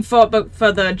was coming for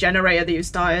the generator that you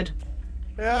started.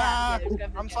 Yeah, Yeah, it was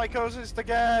going for I'm the psychosis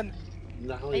again.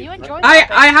 Are you enjoying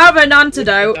I have an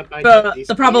antidote, but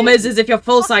the problem is if you're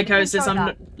full psychosis,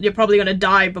 you're probably gonna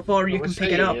die before you can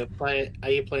pick it up. Are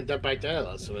you playing Dead by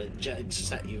Daylight? So it's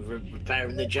set you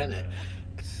repairing the Jenny.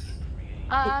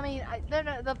 I mean,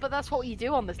 no, but that's what you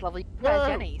do on this level. You repair Whoa.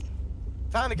 Jennies.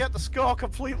 Trying to get the score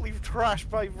completely trashed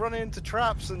by running into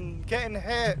traps and getting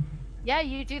hit. Yeah,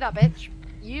 you do that, bitch.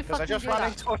 You Because I fucking just do ran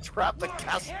that. into a trap that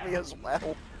gassed me as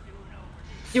well.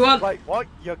 You want? Like, what?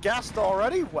 You're gassed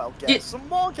already? Well, get Do- some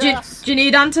more Do, gas. do you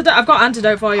need antidote? I've got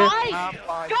antidote for you. Hi! I'm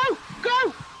fine.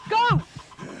 Go!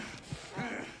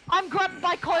 I'm grabbed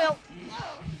by Coil.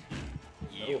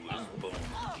 You must born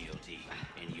guilty,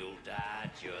 and you'll die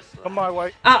just like Come my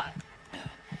way. I'll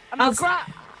I'm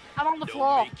on the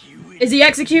floor. Is he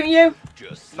executing you?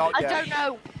 just Not I yet. don't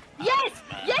know. Yes!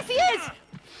 Yes, he is!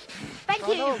 Thank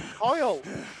Oh you! no, Coil.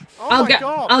 Oh I'll my get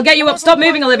god. I'll get you up. Stop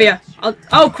moving, Olivia.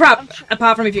 Oh crap!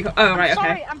 Apart from if you. Oh right,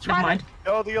 sorry, okay. I'm Never trying to- mind.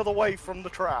 Go the other way from the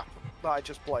trap that I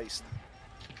just placed.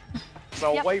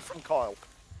 So Yep. away from Coil.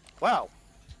 Wow.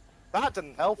 That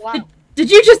didn't help. Wow,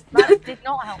 Did you just? that did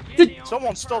not help.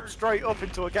 Someone stopped straight up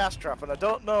into a gas trap and I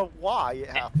don't know why it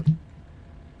happened.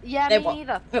 Yeah, They me wa-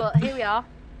 neither. But here we are.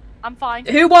 I'm fine.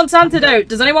 Who wants antidote?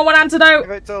 Does anyone want antidote?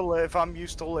 Give it to live. I'm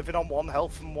used to living on 1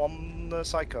 health and 1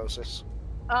 psychosis.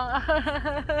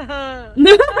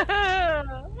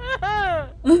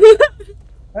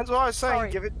 That's what I was saying.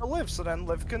 Sorry. Give it to live so then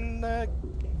live can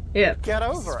Yeah. get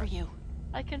This is over for it. you.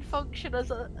 I can function as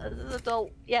an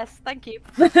adult. Yes, thank you.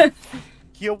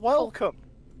 You're welcome.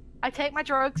 I take my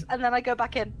drugs and then I go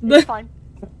back in. It's fine.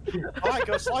 I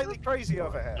go slightly crazy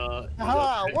over here. You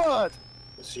Ah, go word.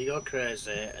 So you go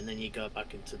crazy, and then you go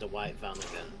back into the white van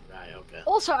again. Right, okay.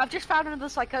 Also, I've just found another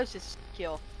psychosis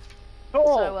cure.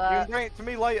 Cool. So, You can bring it to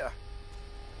me later.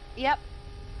 Yep.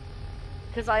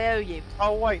 Because I owe you.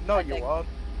 Oh wait, no I you think. won't.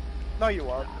 No you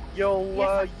won't. you'll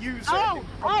Yes, use it.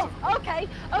 Oh, okay,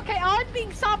 I'm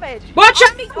being savage. Watch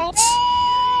I'm out! being...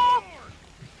 Oh!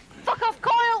 Fuck off,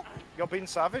 Coil! You're being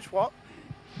savage? What?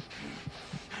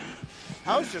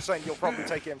 I was just saying you'll probably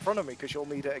take it in front of me because you'll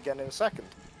need it again in a second.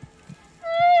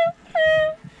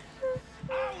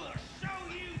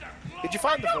 Did you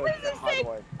find the I'm not third gem, by resisting!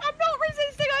 the way? I'm not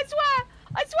resisting, I swear!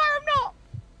 I swear I'm not!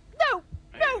 No!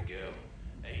 No!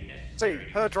 See,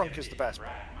 her drunk is the best.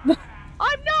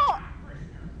 I'm not!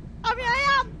 I mean,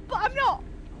 I am, but I'm not!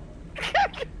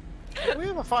 Did we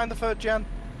ever find the third gen?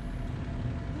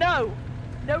 No!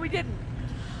 No, we didn't.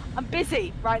 I'm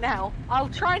busy right now. I'll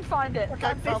try and find it. Okay,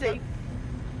 I'm found busy. it.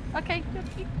 Okay,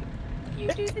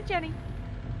 you do the Jenny.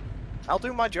 I'll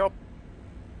do my job.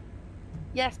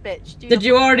 Yes, bitch. Do Did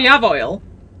you already have oil?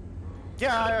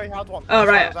 Yeah, I already had one. Oh, That's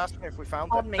why right. I was asking if we found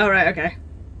on it. me? Alright, okay.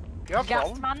 You have Gas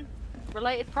one? man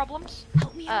related problems?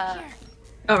 Help me out here.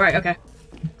 Alright, okay.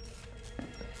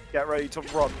 Get ready to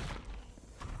run.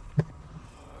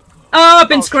 Oh, I've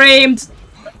been screamed!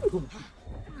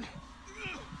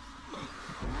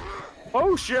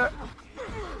 Oh shit!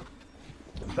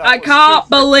 That I was can't too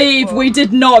believe freaking we close.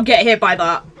 did not get hit by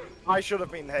that. I should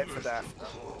have been hit for death.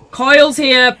 Coil's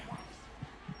here.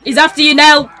 He's after you,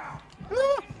 Nell.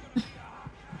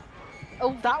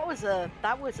 Oh, that was a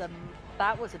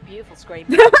beautiful scream.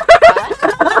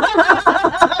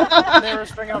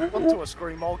 Nearest thing I've done to a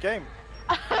scream all game.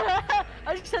 I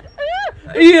just said,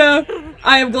 Yeah.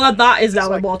 I am glad that is now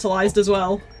like- immortalized as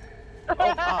well. Oh,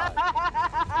 hi.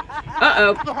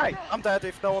 Uh-oh. Oh, hey, I'm dead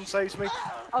if no one saves me.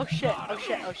 oh shit, oh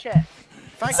shit, oh shit.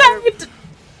 Thank you. Saved!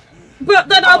 But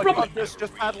then Oh I'll my probably... God, this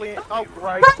just badly. Oh,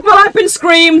 great. Well, I've been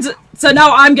screamed, so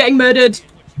now I'm getting murdered.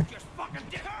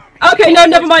 Okay, no,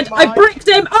 never mind. I bricked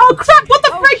him. Oh, crap, what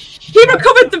the Oh, frick? He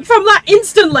recovered from that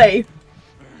instantly.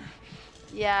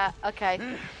 Yeah, okay.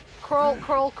 Crawl,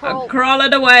 crawl, I'm crawl.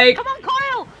 crawling away. Come on,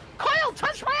 Coil! Coil,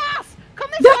 touch my ass! Come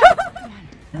this way!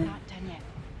 I'm not done yet.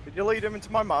 Did you lead him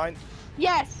into my mind?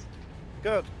 Yes!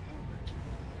 Good.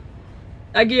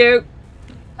 Thank you.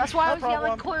 That's why I was No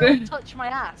yelling, problem. Coil, touch my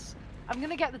ass. I'm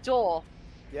gonna get the door.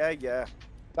 Yeah.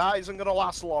 That isn't gonna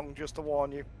last long, just to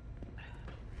warn you.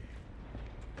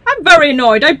 I'm very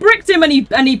annoyed. I bricked him and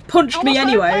he punched me Doors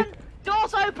anyway. Open.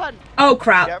 Doors open! Oh,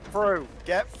 crap. Get through.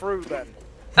 Get through then.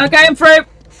 Okay, I'm through.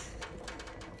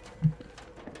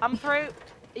 I'm through.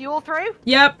 Are you all through?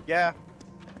 Yep. Yeah.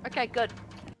 Okay, good.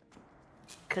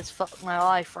 Cause fuck my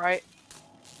life, right?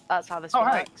 That's how this Oh,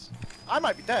 hey. works. I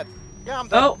might be dead. Yeah, I'm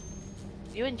dead. Oh.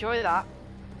 You enjoy that.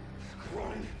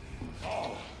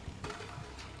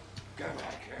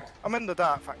 I'm in the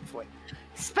dark, thankfully.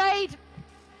 Spade!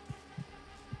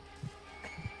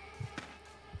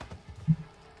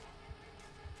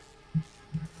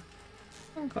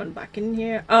 I'm going back in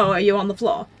here. Oh, are you on the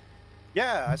floor?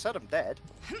 Yeah, I said I'm dead.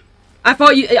 I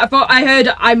thought I heard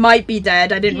I might be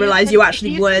dead. I didn't realize you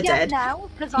actually were dead. Now,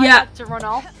 because I Yeah. had to run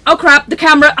off. Oh crap, the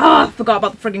camera! Oh, I forgot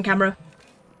about the friggin' camera.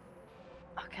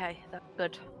 Okay, that's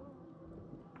good.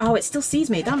 Oh, it still sees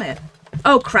me, damn it.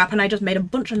 Oh crap, and I just made a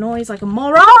bunch of noise like a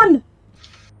moron!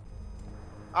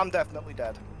 I'm definitely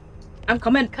dead. I'm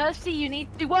coming. Kirsty, you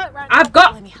need to do work right now. I've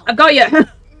got you!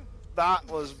 That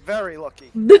was very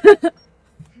lucky.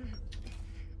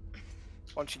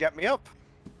 Once you get me up.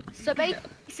 So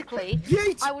basically,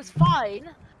 Yeet! I was fine,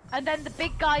 and then the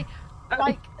big guy,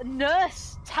 like,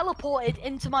 nurse, teleported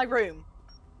into my room.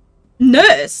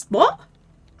 Nurse? What?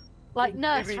 Like,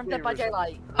 nurse PvP from Dead by result.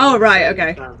 Daylight. Oh right,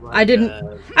 okay. Sounds like, I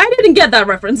didn't get that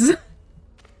reference.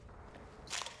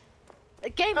 The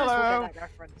gamers will Hello. get that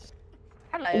reference.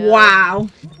 Hello. Wow.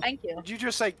 Thank you. Did you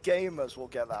just say gamers will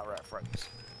get that reference?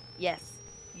 Yes.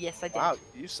 Yes, I did. Wow,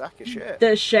 you sack of shit. The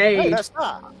Hey, shade. that's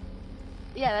that.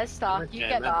 Yeah, let's start. I'm a You get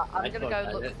gamer. that. I I'm gonna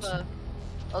thought go look that for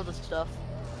other stuff.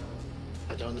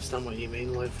 I don't understand what you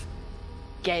mean, Liv.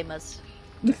 Gamers.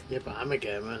 Yeah, but I'm a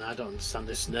gamer and I don't understand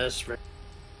this nurse.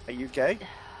 Are you gay?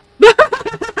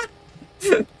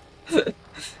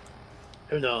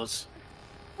 Who knows?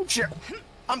 Oh shit!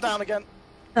 I'm down again.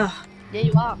 Ugh. Yeah,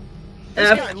 you are. This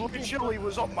Uh, guy literally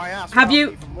was up my ass. Have without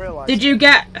you- even realizing. Did you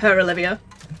get her, Olivia?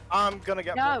 I'm gonna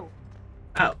get. No.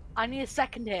 Oh. I need a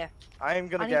second here. I am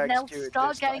gonna I get need Nell to executed. start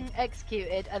this time. getting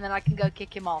executed, and then I can go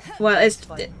kick him off. Well, it's...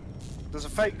 Fine. There's a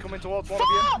fake coming towards one of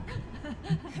you.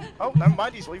 Oh, never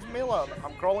mind. He's leaving me alone.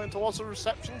 I'm crawling towards the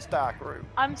reception's dark room.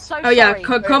 I'm so Oh yeah,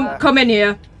 sorry. come in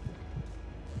here.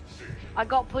 I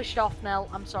got pushed off, Nell.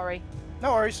 I'm sorry.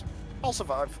 No worries. I'll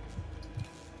survive.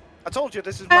 I told you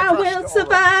this is my I crash will score.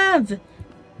 survive! Because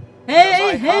Hey,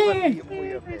 I haven't hey! eaten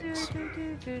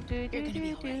Weetabix. You're gonna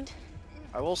be alright.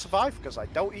 I will survive because I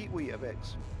don't eat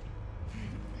Weetabix.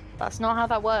 That's not how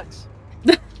that works.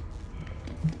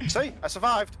 See, I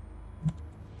survived.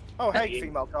 Oh, hey,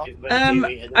 female cop.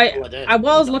 I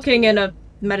was looking in a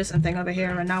medicine thing over here,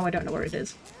 and now I don't know where it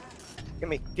is.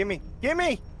 Gimme, gimme,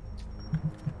 gimme!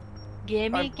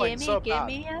 Gimme, I'm playing gimme, so bad.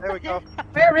 gimme. There we go.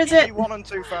 Where is it? 1 and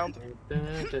 2 found.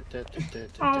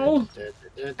 Oh,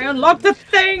 I unlocked the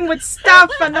thing with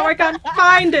stuff, and now I can't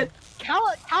find it.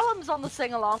 Callum's on the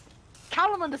sing-along.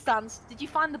 Callum understands. Did you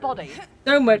find the body?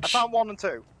 So I much. found 1 and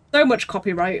 2. So much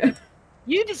copyright.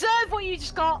 You deserve what you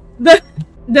just got.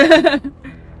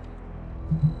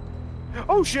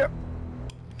 Oh shit!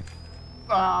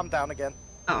 I'm down again.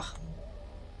 Oh.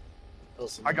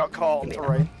 I got caught on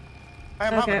terrain. I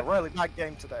am having Okay. a really bad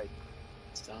game today.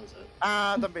 Sounds it.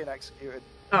 And I'm being executed.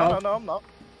 Oh. No, I'm not.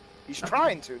 He's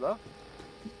trying to,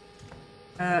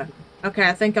 though. Okay,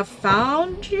 I think I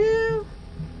found you.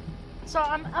 So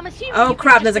I'm assuming. Oh you've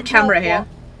crap, just there's a been camera told here.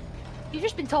 You've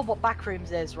just been told what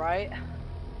backrooms is, right?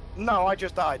 No, I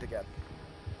just died again.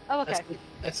 Oh, okay.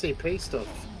 SCP stuff.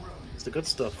 It's the good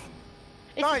stuff.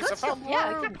 It's Nice, good I stuff. found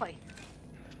Yeah, one. exactly.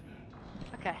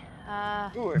 Okay.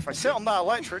 Ooh, if I sit on that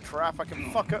electric trap, I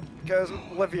can fuck it. Because,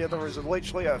 Olivia, there is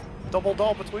literally a double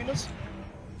door between us.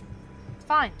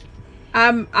 Fine.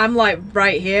 I'm like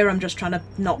right here. I'm just trying to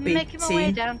not be Making my way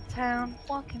seen. downtown,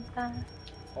 walking by.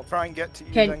 I'll try and get to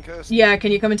you Can then, Kirsty. yeah?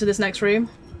 Can you come into this next room?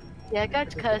 Yeah, go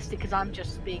to Kirsty because I'm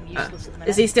just being useless at the minute.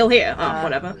 Is he still here? Oh,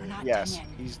 whatever. We're not Yes, done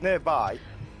yet. he's nearby.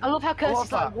 I love how I love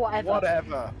Kirsty's like, that. whatever.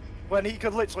 Whatever. When he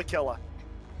could literally kill her.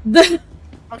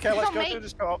 Okay, let's on go me. through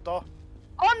this co-op door.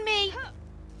 On me!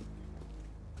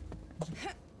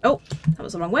 Oh, that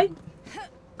was the wrong way.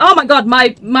 Oh my god,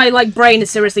 my like brain is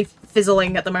seriously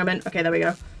fizzling at the moment. Okay, there we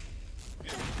go.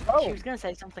 She Oh, was going to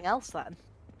say something else then.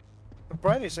 the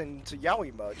brain is into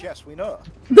Yowie mode, yes, we know.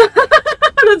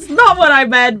 That's not what I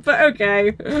meant, but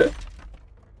okay.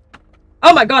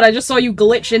 Oh my god, I just saw you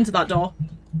glitch into that door.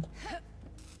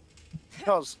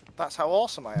 Because that's how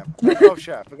awesome I am. Oh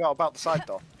shit, I forgot about the side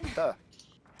door. Duh.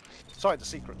 Sorry, the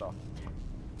secret door.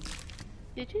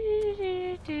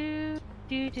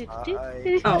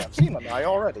 I've seen an eye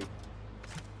already.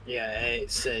 Yeah,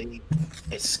 it's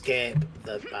escape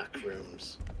the back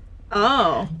rooms.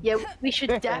 Oh. Yeah, we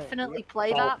should definitely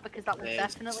play that because that will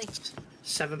definitely,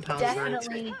 £7.90.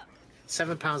 definitely,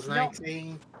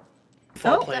 £7.19.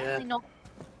 Oh. definitely not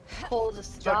cause us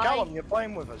to So die. Callum, you're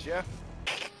playing with us, yeah?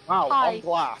 Wow, Hi. on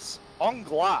glass. On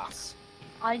glass.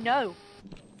 I know.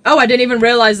 Oh, I didn't even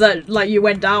realize that like you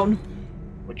went down.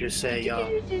 Would you say your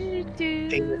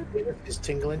penis is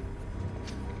tingling?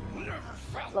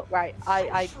 Look, right,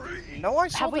 I No, I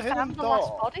saw have the we hidden found the door.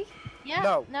 last body? Yeah.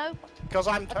 No. No. Because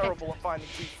I'm terrible at finding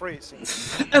key free, it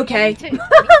seems. Okay. Me too.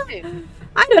 Me too.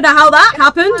 I don't know how that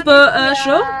happened, but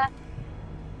sure. Yeah.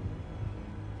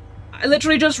 I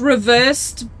literally just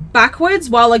reversed backwards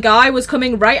while a guy was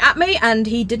coming right at me, and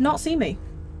he did not see me.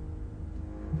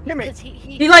 Gimme. 'Cause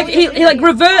He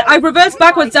I reversed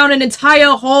backwards down an entire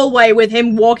hallway with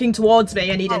him walking towards me,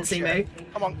 and he didn't see me.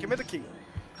 Come on, give me the key.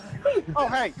 Oh,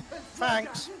 hey.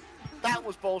 Thanks. That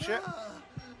was bullshit.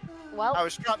 Well, I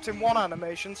was trapped in one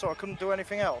animation, so I couldn't do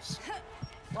anything else.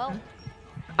 well,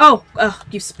 Oh, ugh,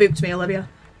 you spooked me, Olivia.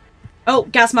 Oh,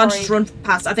 Gasman Sorry. just run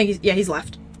past. I think he's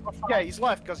left. Yeah, he's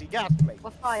left because he gassed me.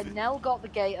 we're fine. Nell got the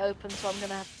gate open, so I'm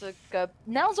gonna have to go.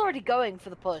 Nell's already going for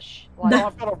the push. No, Like,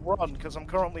 I've got to run because I'm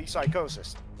currently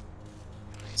psychosis.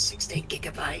 16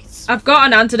 gigabytes. I've got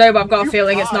an antidote, but I've got a You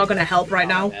feeling it's not died. going to help right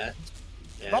now. Yeah.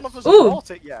 Yeah. None of us Ooh. have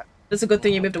bought it yet. It's a good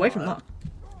thing you moved away from that.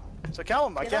 So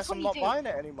Callum, I Yeah, guess that's what I'm you not do. buying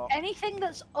it anymore. anything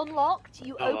that's unlocked,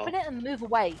 you Oh, open it and move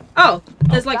away. Oh,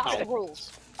 there's like That's the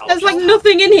rules. there's like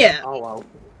nothing in here. Oh well.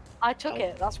 I took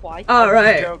it. That's why. All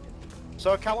right. Joke.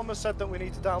 So Callum has said that we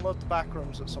need to download the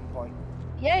backrooms at some point.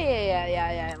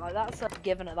 Yeah. Like that's a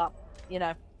given at that. You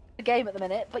know, the game at the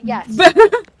minute. But yes.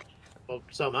 Well,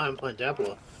 so am I. I'm playing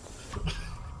Diablo.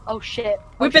 Oh shit.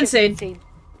 We've been seen.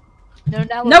 No,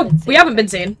 Nell. No, we haven't been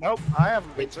seen. Nope, I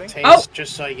haven't been It seeing. tastes, Oh.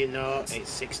 just so you know, it's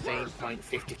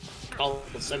 16.50. Call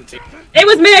 70. It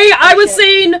was me. I was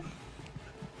seen.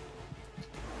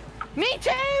 Me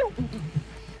too.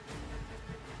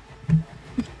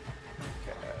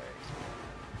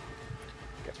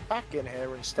 Get back in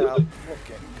here and start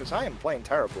looking, because I am playing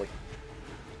terribly.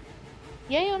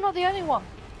 Yeah, you're not the only one.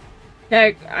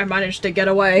 Okay, I managed to get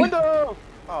away. Window!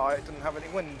 Oh, it didn't have any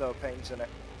window panes in it.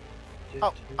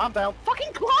 Oh, I'm down.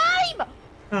 Fucking climb!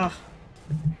 Oh,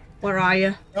 where are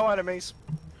you? No enemies.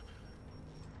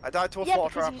 I died to a Yeah, floor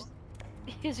because trap.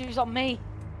 he was on me.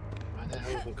 Why the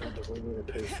hell have I got the Winnie the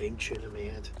Pooh theme tune in my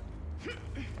head?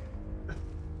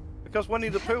 Because Winnie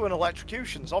the Pooh and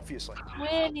electrocutions, obviously.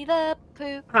 Winnie the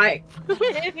Pooh. Hi.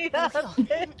 Winnie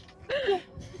the Pooh.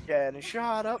 Getting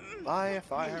shot up by a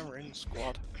firing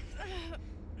squad.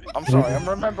 I'm sorry, I'm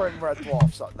remembering Red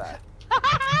Dwarfs up there.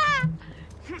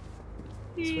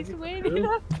 He's Winnie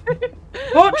the Pooh.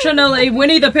 Fortunately,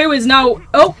 Winnie the Pooh is now.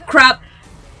 Oh crap!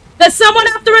 There's someone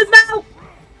after us now.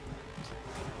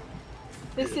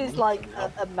 This is like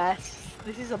a mess.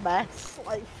 This is a mess.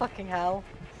 Like fucking hell.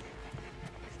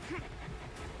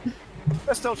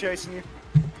 They're still chasing you.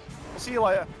 I'll see you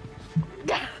later.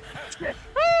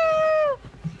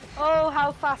 Oh,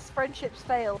 how fast friendships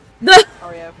fail. The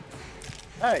Oreo.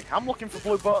 Hey, I'm looking for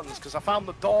blue buttons because I found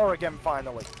the door again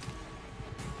finally.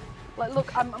 Like,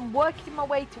 look, I'm working my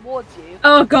way towards you.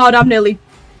 Oh god, I'm nearly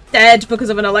dead because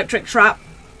of an electric trap.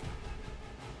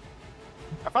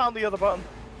 I found the other button.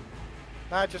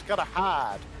 Now I just gotta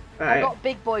hide. I Right. got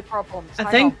big boy problems. I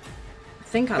Hang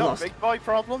think on. I Got lost. big boy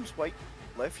problems? Wait,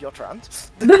 Liv, you're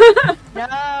trans? No, no,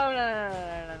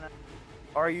 no, no.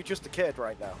 Or are you just a kid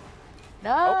right now?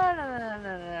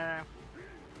 No.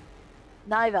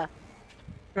 Neither.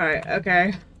 Right,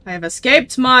 okay. I have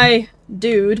escaped my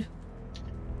dude.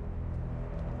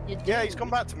 Yeah, he's come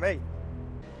back to me.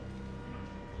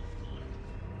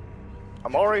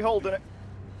 I'm already holding it.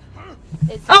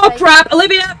 It's Oh fake. crap,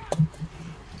 Olivia!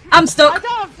 I'm stuck.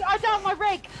 I don't have my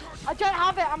rig. I don't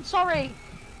have it. I'm sorry.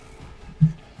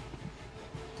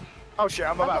 Oh shit,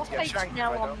 I'm I've about got to get fake shanked.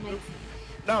 Nell if I on don't me. move.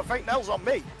 No, fake Nell's on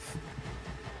me.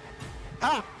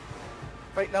 Ha!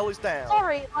 Fake Nell is down.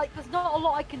 Sorry, like there's not a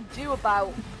lot I can do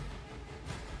about.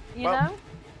 You Well- know.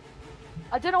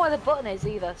 I don't know where the button is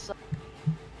either. So.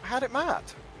 I had it mad.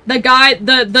 The guy,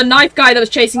 the knife guy that was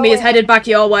chasing me Oh, is yeah. headed back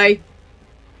your way.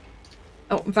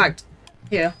 Oh, in fact,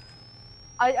 here.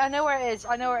 I know where it is.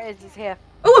 I know where it is. It's here.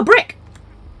 Oh, a brick!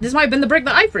 This might have been the brick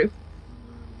that I threw.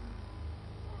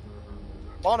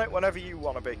 On it whenever you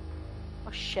want to be.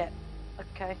 Oh shit.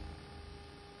 Okay.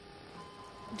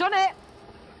 Done it.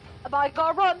 But I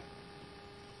gotta run.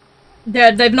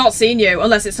 They've not seen you,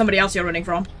 unless it's somebody else you're running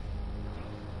from.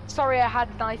 Sorry, I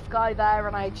had knife guy there,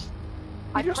 and I just.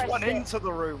 I He just pressed went it. into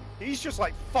the room. He's just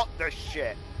like, fuck this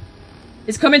shit.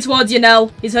 He's coming towards you,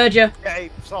 Nell. He's heard you. Yeah,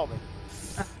 he saw me.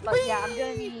 Like, yeah, I'm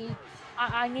gonna need.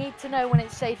 I need to know when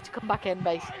it's safe to come back in,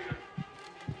 basically.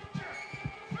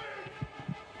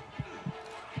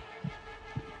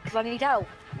 Because I need help.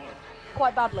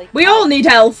 Quite badly. We all need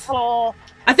health. Oh.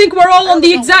 I think we're all on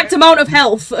the exact amount of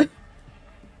health.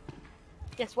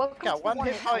 Yes, welcome Yeah, to the one one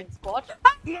hit hit point. squad.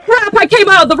 Crap, I came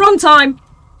out at the wrong time.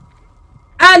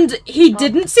 And he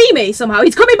didn't see me somehow.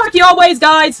 He's coming back your ways,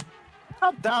 guys.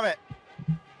 God damn it.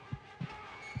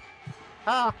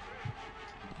 Ah.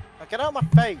 Now get out of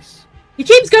my face. He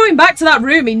keeps going back to that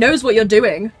room. He knows what you're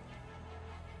doing.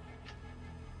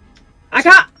 I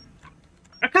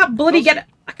can't bloody get...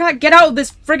 I can't get out of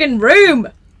this friggin' room.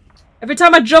 Every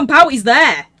time I jump out, he's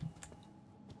there.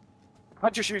 I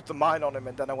just used the mine on him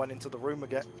and then I went into the room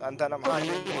again. And then I'm hiding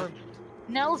in the room.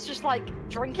 Nell's just like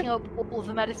drinking up all of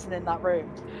the medicine in that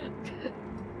room.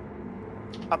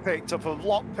 I picked up a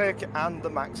lockpick and the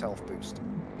max health boost.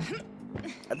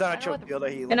 And then I chucked the other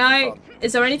healer. Can for I... fun.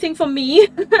 Is there anything for me?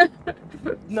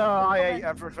 No, I ate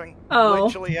everything. Oh.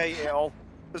 Literally ate it all.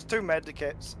 There's 2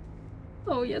 medikits.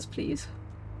 Oh, yes, please.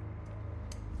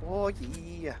 Oh,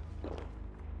 yeah.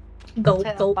 Gulp, Take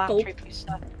that gulp, battery gulp.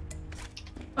 booster.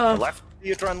 I Oh, left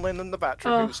the adrenaline and the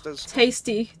battery oh, boosters.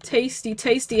 tasty, tasty,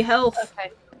 tasty health.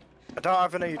 Okay. I don't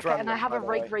have any Okay, adrenaline. and I have by a the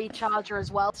rig way. recharger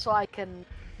as well, so I can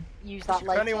use that If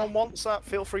later. anyone wants that,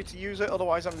 feel free to use it,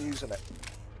 otherwise I'm using it.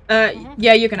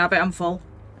 Yeah, you can have it. I'm full.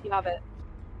 You have it.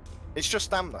 It's just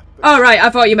stamina. Oh, right. I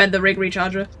thought you meant the rig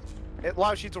recharger. It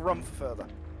allows you to run further.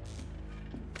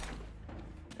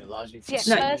 It allows you to Yeah,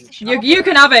 see. Kirsty, You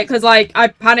can have it, because, like, I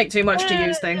panic too much to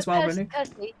use things while running.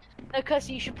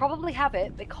 Kirsty, you should probably have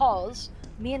it because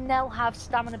me and Nell have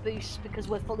stamina boosts because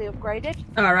we're fully upgraded.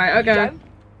 Alright, You okay. don't,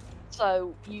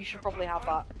 so you should probably have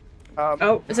that.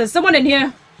 Oh, there's someone in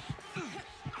here.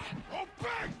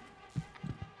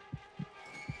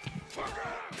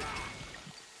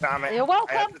 Damn it. You're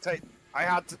welcome. I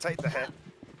had to take the hit.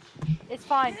 It's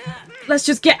fine. Let's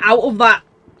just get out of that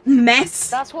mess.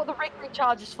 That's what the rig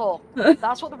recharge is for.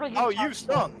 That's what the rig Oh, recharge you is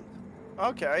for. stunned?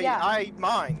 Okay, Yeah. I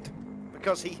mind.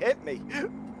 Because he hit me.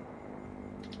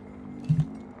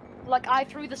 Like, I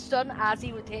threw the stun as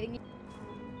he was hitting you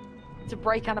to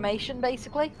break animation,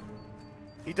 basically.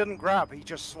 He didn't grab, he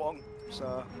just swung.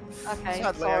 So, Okay,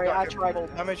 sadly, sorry, got I hit tried. with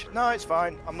full damage. No, it's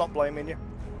fine. I'm not blaming you.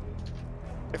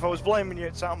 If I was blaming you,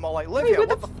 it'd sound more like, Livia, what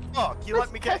the fuck? You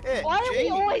let me get hit. Why are we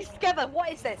Jeez. always together?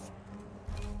 What is this?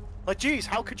 Like, jeez,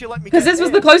 how could you let me get Because this was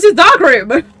hit? the closest dark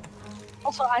room.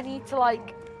 Also, I need to,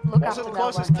 like, look Was after it the Nell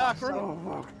closest right now, dark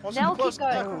room? Was it Nell, the keep closest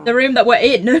going. dark room? The room that we're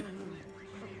in.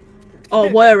 Or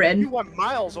were You in. went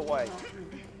miles away.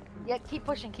 Yeah, keep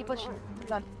pushing, keep pushing.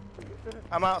 Done.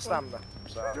 I'm out of stamina,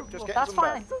 so just get That's some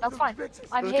fine, that's fine.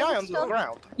 I'm There's a here guy under still. the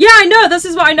ground. Yeah, I know. This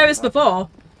is what I noticed before.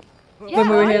 Yeah, when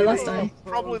we were I here know. last time.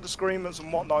 Probably the screamers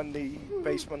and whatnot in the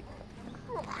basement.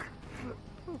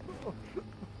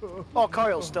 Oh,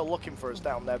 Kyle's still looking for us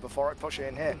down there before I push it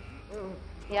in here.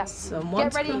 Yes.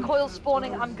 Someone's Get ready, come. Coil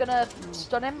spawning. I'm gonna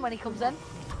stun him when he comes in.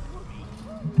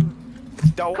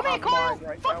 Don't Come here, have Coil! mine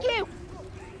right Fuck now. you!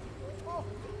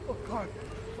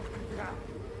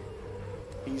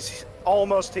 He's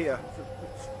almost here.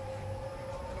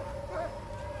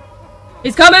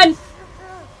 He's coming!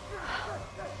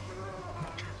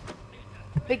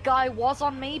 Big guy was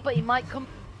on me, but he might come.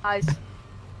 Guys. Hey,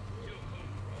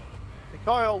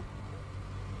 Kyle.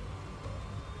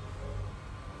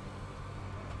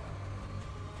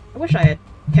 I wish I had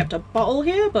kept a bottle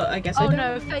here, but I guess I Oh don't.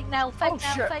 no, fake now, fake Oh,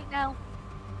 now, shit. fake now.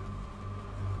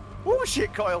 Oh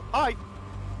shit, Kyle. Hi.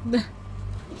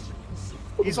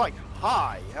 He's like,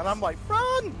 hi. And I'm like,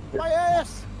 run! My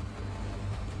ass!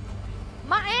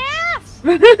 My ass!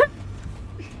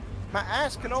 My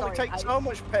ass can only Sorry, take so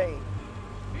much pain.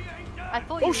 I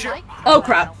thought Oh, you shit. liked Oh that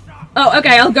crap. now. Oh,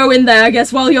 okay, I'll go in there, I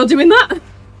guess, while you're doing that.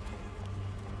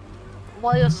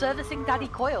 While you're servicing Daddy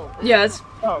Coil. Yes.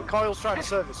 Oh, Kyle's trying to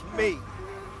service me.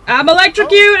 I'm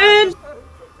electrocuted!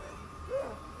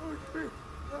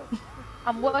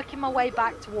 I'm working my way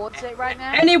back towards it right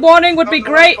now. Any warning would be Don't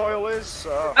know where great. Kyle is,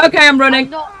 so Okay, I'm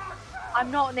running.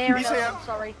 I'm not near He's enough, here. I'm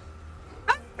sorry.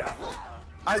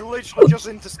 I literally just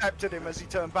intercepted him as he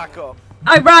turned back up.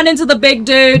 I ran into the big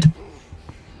dude.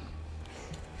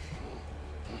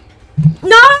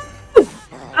 No!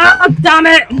 Ah, damn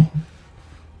it!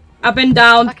 I've been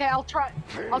down. Okay, I'll try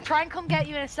and come get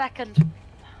you in a second.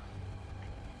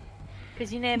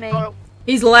 Cause you're near me. Kyle,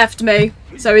 He's left me,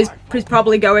 so he's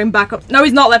probably going back up. No,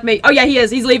 he's not left me. Oh yeah, he is.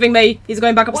 He's leaving me. He's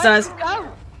going back upstairs. Where'd you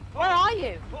go? Where are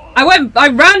you? I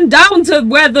ran down to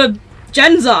where the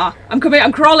gens are. I'm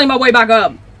crawling my way back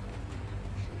up.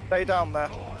 stay down there.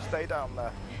 Stay down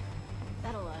there.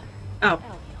 That'll Oh,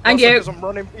 thank Also, you. 'cause I'm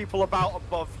running people about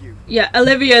above you. Yeah,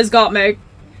 Olivia's got me.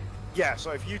 Yeah, so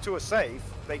if you two are safe,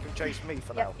 they can chase me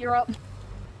for now. Yep, you're up.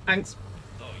 Thanks.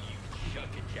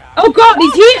 Oh god,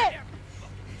 he's here!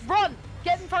 Run!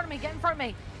 Get in front of me, get in front of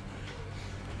me.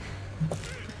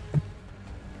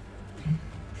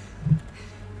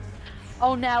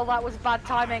 Oh no, that was bad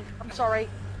timing. I'm sorry.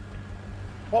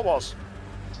 What was?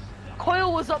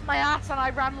 Coil was up my ass and I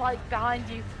ran like behind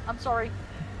you. I'm sorry.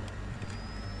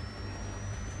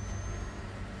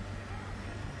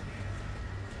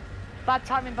 Bad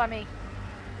timing by me.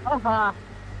 Uh-huh.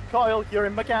 Kyle, you're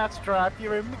in my gas trap.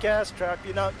 You're in my gas trap.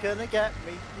 You're not gonna get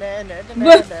me. Nah, nah, nah,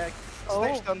 nah, nah.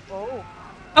 Snitch done. Oh.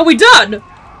 Are we done?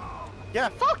 Yeah.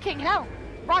 Fucking hell!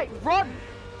 Right, run!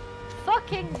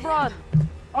 Fucking run!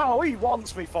 Oh, he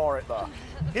wants me for it, though.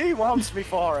 He wants me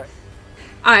for it.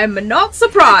 I'm not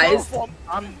surprised.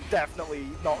 I'm definitely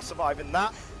not surviving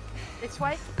that. This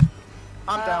way.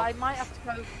 I'm down. I might have to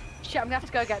go. Shit, I'm gonna have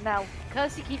to go get Nell.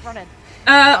 Kirsty, keep running.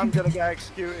 I'm gonna get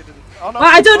executed. And... Oh no! Well,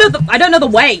 I don't know the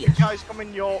way. Guys,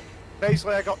 coming your.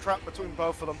 Basically, I got trapped between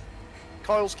both of them.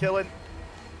 Kyle's killing.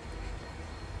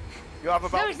 You have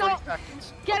about No, he's 3 not.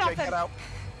 seconds. Get okay, off him. get out.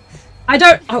 I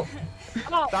don't. Oh,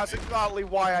 Oh, That's exactly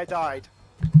why I died.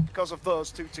 Because of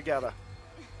those two together.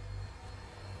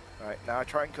 Right, now I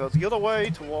try and go the other way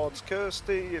towards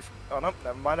Kirsty. Oh no,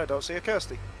 never mind, I don't see a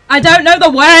Kirsty. I don't know the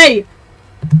way.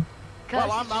 Well,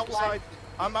 Kirsty's I'm just outside. like-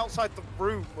 I'm outside the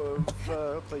room of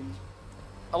the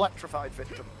electrified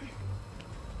victim.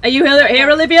 Are you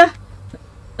here, Olivia?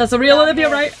 That's a real Yeah, I'm Olivia,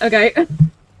 here. right? Okay.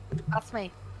 That's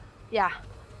me. Yeah.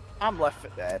 I'm left for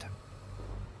dead.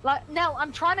 Like, Nell,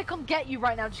 I'm trying to come get you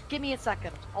right now. Just give me a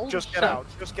second. Holy Just get shit. out.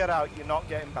 Just get out. You're not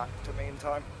getting back to me in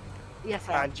time. Yes,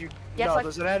 I am. And you. Yes, no, I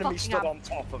there's an enemy fucking stood am. on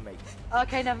top of me.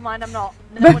 Okay, never mind. I'm not.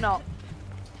 No, we're not.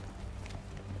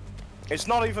 It's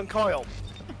not even Kyle.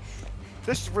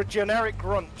 This generic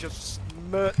grunt just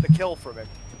smirked the kill from him.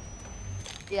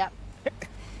 Yeah.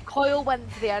 Coil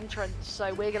went for the entrance,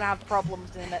 so we're gonna have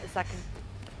problems in a second.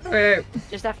 Okay.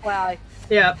 Just FYI.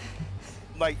 Yeah.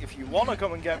 Like, if you want to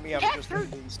come and get me, I'm Get just through-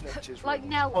 in these snitches. Like, room.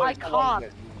 Nell, Oh, I it's along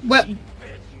can't. it. Well,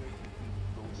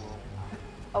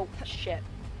 Oh shit. Okay,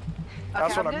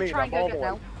 That's I'm what I gonna mean. try I'm and go all get the way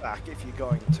Nell. back if you're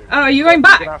going to. oh, are you But going you're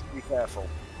back? gonna have to be careful.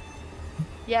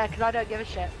 Yeah, because I don't give a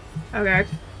shit. Okay.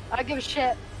 I don't give a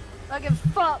shit. I don't give a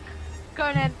fuck.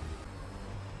 Going in.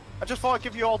 I just thought I'd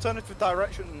give you alternative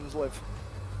directions, Liv.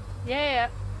 Yeah.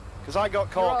 Because I got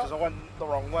caught You're because I went the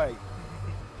wrong way.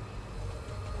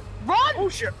 Run! Oh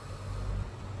shit!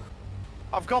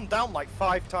 I've gone down like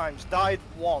 5 times, died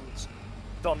once,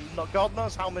 done God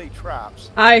knows how many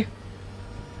traps. Aye.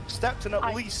 Stepped in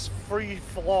at least 3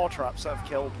 floor traps that have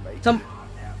killed me.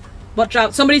 Watch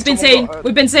out! Somebody's been Someone seen. got hurt.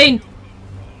 We've been seen.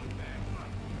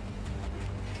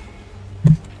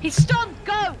 He's stunned.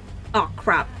 Go. Oh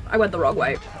crap! I went the wrong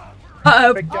way.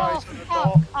 Uh Big oh. guys Oh in the fuck!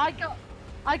 door.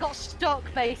 I got stuck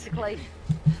basically.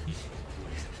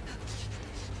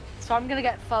 So I'm gonna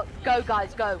get fucked. Go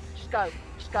guys, go. Just go.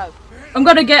 Just go. I'm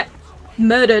gonna get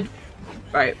murdered.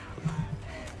 Right.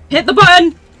 Hit the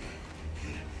button.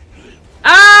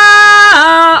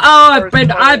 Ah! Oh,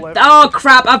 oh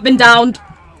crap! I've been downed.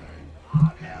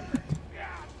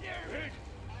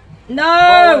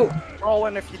 No! Roll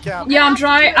in if you can. Yeah, I'm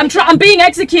trying. I'm being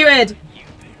executed.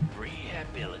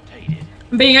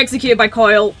 I'm being executed by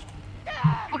Coil.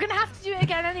 We're gonna have to do it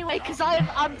again anyway, because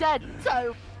I'm dead.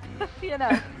 So, you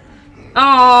know.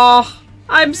 Oh,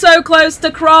 I'm so close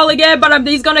to crawling in, but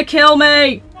he's gonna kill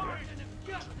me.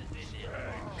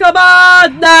 Come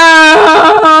on,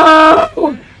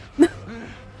 no!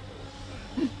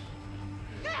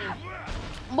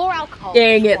 More alcohol.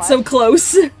 Dang it, so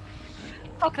close.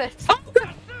 Fuck this. Oh,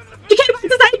 you came back to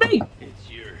save me! It's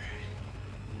your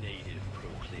native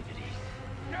proclivity.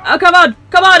 Oh, come on,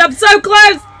 I'm so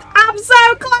close! I'm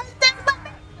so close!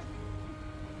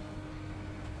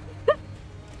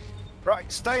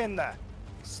 Right, stay in there.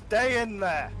 Stay in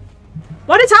there.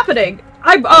 What is happening?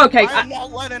 Oh, okay. I'm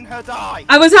not letting her die.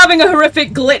 I was having a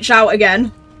horrific glitch out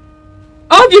again.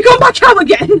 Oh, have you come back out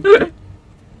again?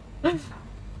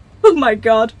 Oh my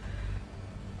god.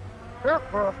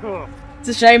 It's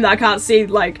a shame that I can't see,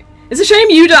 like... It's a shame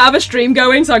you don't have a stream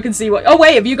going so I can see what... Oh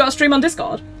wait, have you got a stream on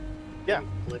Discord? Yeah.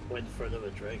 Liv went for another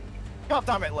drink. God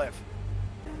damn it, Liv.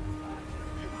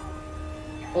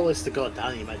 Honest to God,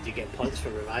 Danny, man, do you get points for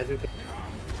reviving me?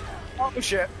 Oh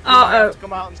shit. Uh-oh.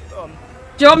 Come out and stun.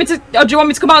 Do you want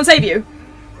me to come out and save you?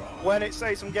 When it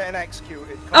says I'm getting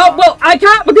executed. Oh, well, I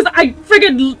can't because I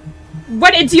friggin'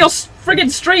 went into your friggin'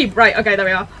 stream. Right, okay, there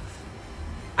we are.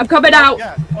 I'm coming out.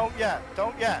 Don't yet.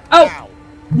 Oh,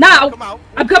 now. Come out.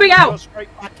 I'm coming out. Go straight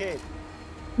back in.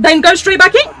 Then go straight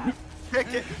back in?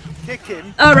 Kick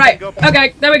him. Alright,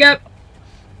 okay, there we go.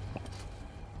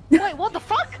 Wait, what the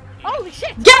fuck? Holy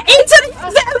shit! Get into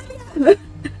the...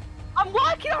 I'm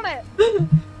working on it!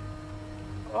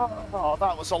 Oh,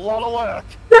 that was a lot of work.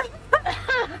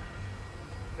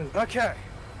 Okay.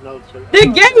 No, The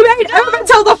game ain't over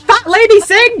until the fat lady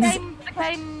sings!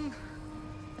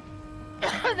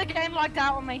 The game lagged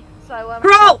out on me, so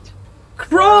Crawl!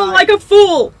 Crawl like a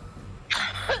fool!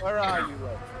 Where are you,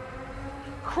 Liv?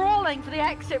 Crawling for the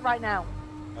exit right now.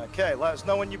 Okay, let us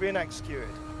know when you're being executed.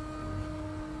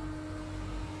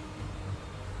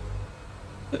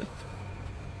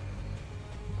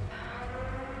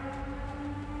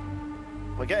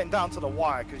 We're getting down to the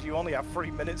wire because you only have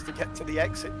 3 minutes to get to the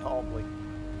exit normally.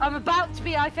 I'm about to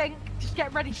be, I think. Just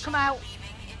get ready to come out.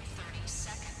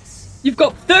 You've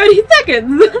got 30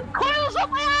 seconds! Coils up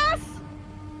my ass!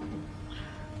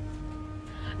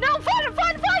 No, I'm fine!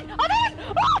 I'm in!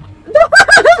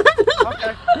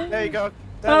 Okay, there you go.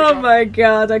 Oh my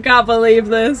god, I can't believe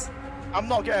this. I'm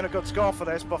not getting a good score for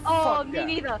this, but Oh, fuck me yeah.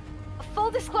 neither.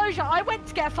 Full disclosure, I went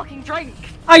to get a fucking drink.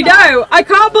 I know! I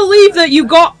can't believe that you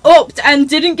got upped and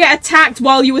didn't get attacked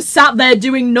while you were sat there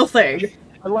doing nothing.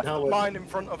 I left mine in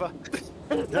front of her.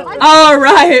 Oh,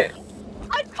 right.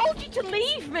 I told you to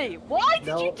leave me. Why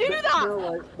did you do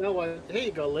that? No, here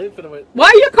you go, Liv. And I went, Why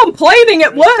are you complaining?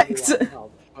 It worked!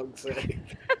 oh, fuck's sake.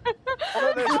 Put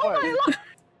it this way.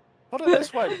 Put it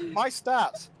this way. My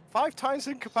stats: 5 times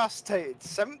incapacitated,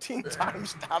 17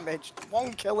 times damaged,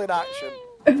 1 kill in action,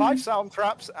 5 sound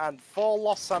traps, and 4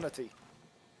 lost sanity.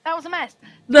 That was a mess.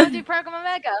 Can I do Program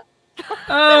Omega?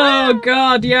 Oh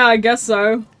god, yeah, I guess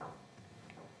so.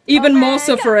 Even more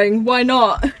suffering, why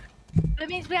not? It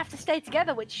means we have to stay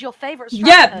together, which is your favourite strat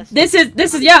Yeah, person. this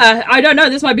is yeah, I don't know,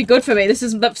 this might be good for me.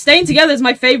 Staying together is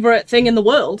my favourite thing in the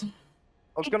world.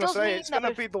 I was gonna say it's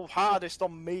gonna be the hardest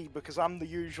on me because I'm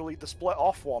usually the split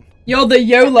off one. You're the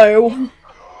YOLO.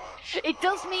 It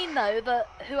does mean though that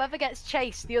whoever gets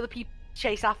chased, the other people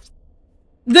chase after.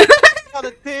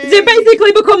 It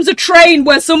basically becomes a train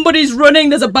where somebody's running,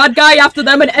 there's a bad guy after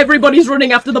them, and everybody's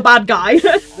running after the bad guy.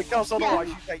 Because otherwise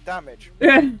you take damage.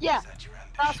 Yeah,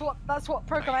 that's what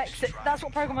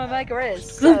Program Omega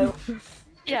is. So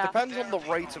yeah. It depends on the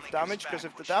rate of damage, because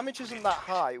if the damage isn't that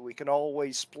high, we can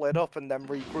always split up and then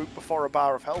regroup before a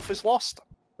bar of health is lost.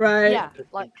 Right. Yeah,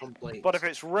 like. But if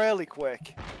it's really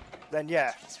quick, then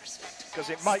yeah.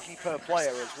 Because it might be per player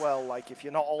as well, like if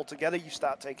you're not all together, you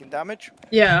start taking damage.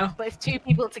 Yeah. But if 2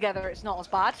 people are together, it's not as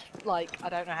bad. Like, I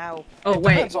don't know how. Oh,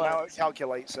 wait. Depends on how it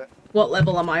calculates it. What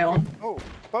level am I on? Oh,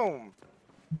 boom.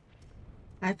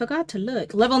 I forgot to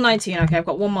look. Level 19. Okay, I've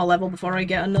got one more level before I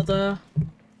get another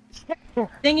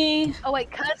thingy. Oh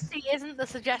wait, courtesy isn't the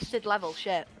suggested level.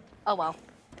 Shit. Oh well.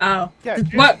 Oh. Yeah,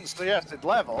 it What? isn't suggested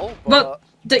level, But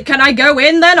can I go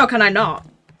in then, or can I not?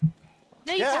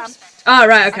 No, you Yes. Oh,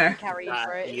 right, can. I okay. can carry you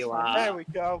for it. You there are. we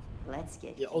go. Let's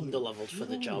get You're underleveled for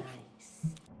the job.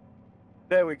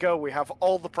 There we go. We have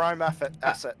all the prime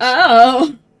assets.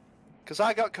 Oh. Because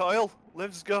I got Coil,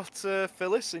 Liv's got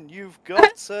Phyllis, and you've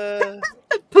got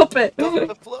Puppet.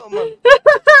 the Flutterman.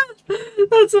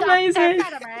 That's amazing.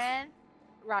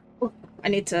 Right. I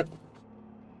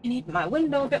need my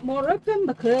window a bit more open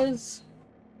because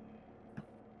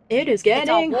it is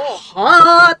getting warm.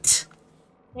 hot.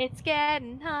 It's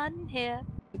getting hot in here.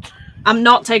 I'm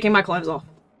not taking my clothes off.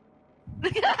 I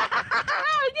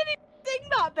didn't even think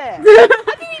that bit.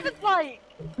 I didn't even like.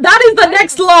 That is the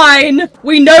next line.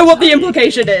 We know what the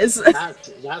implication is.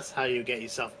 That's how you get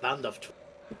yourself banned off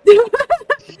Twitter.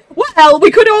 Well,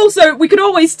 we could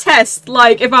always test,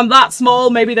 like, if I'm that small,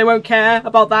 maybe they won't care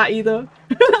about that either.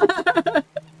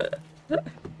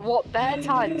 What better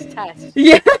time to test?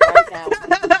 Yeah. Right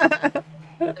now.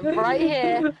 Right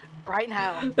here, right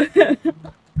now.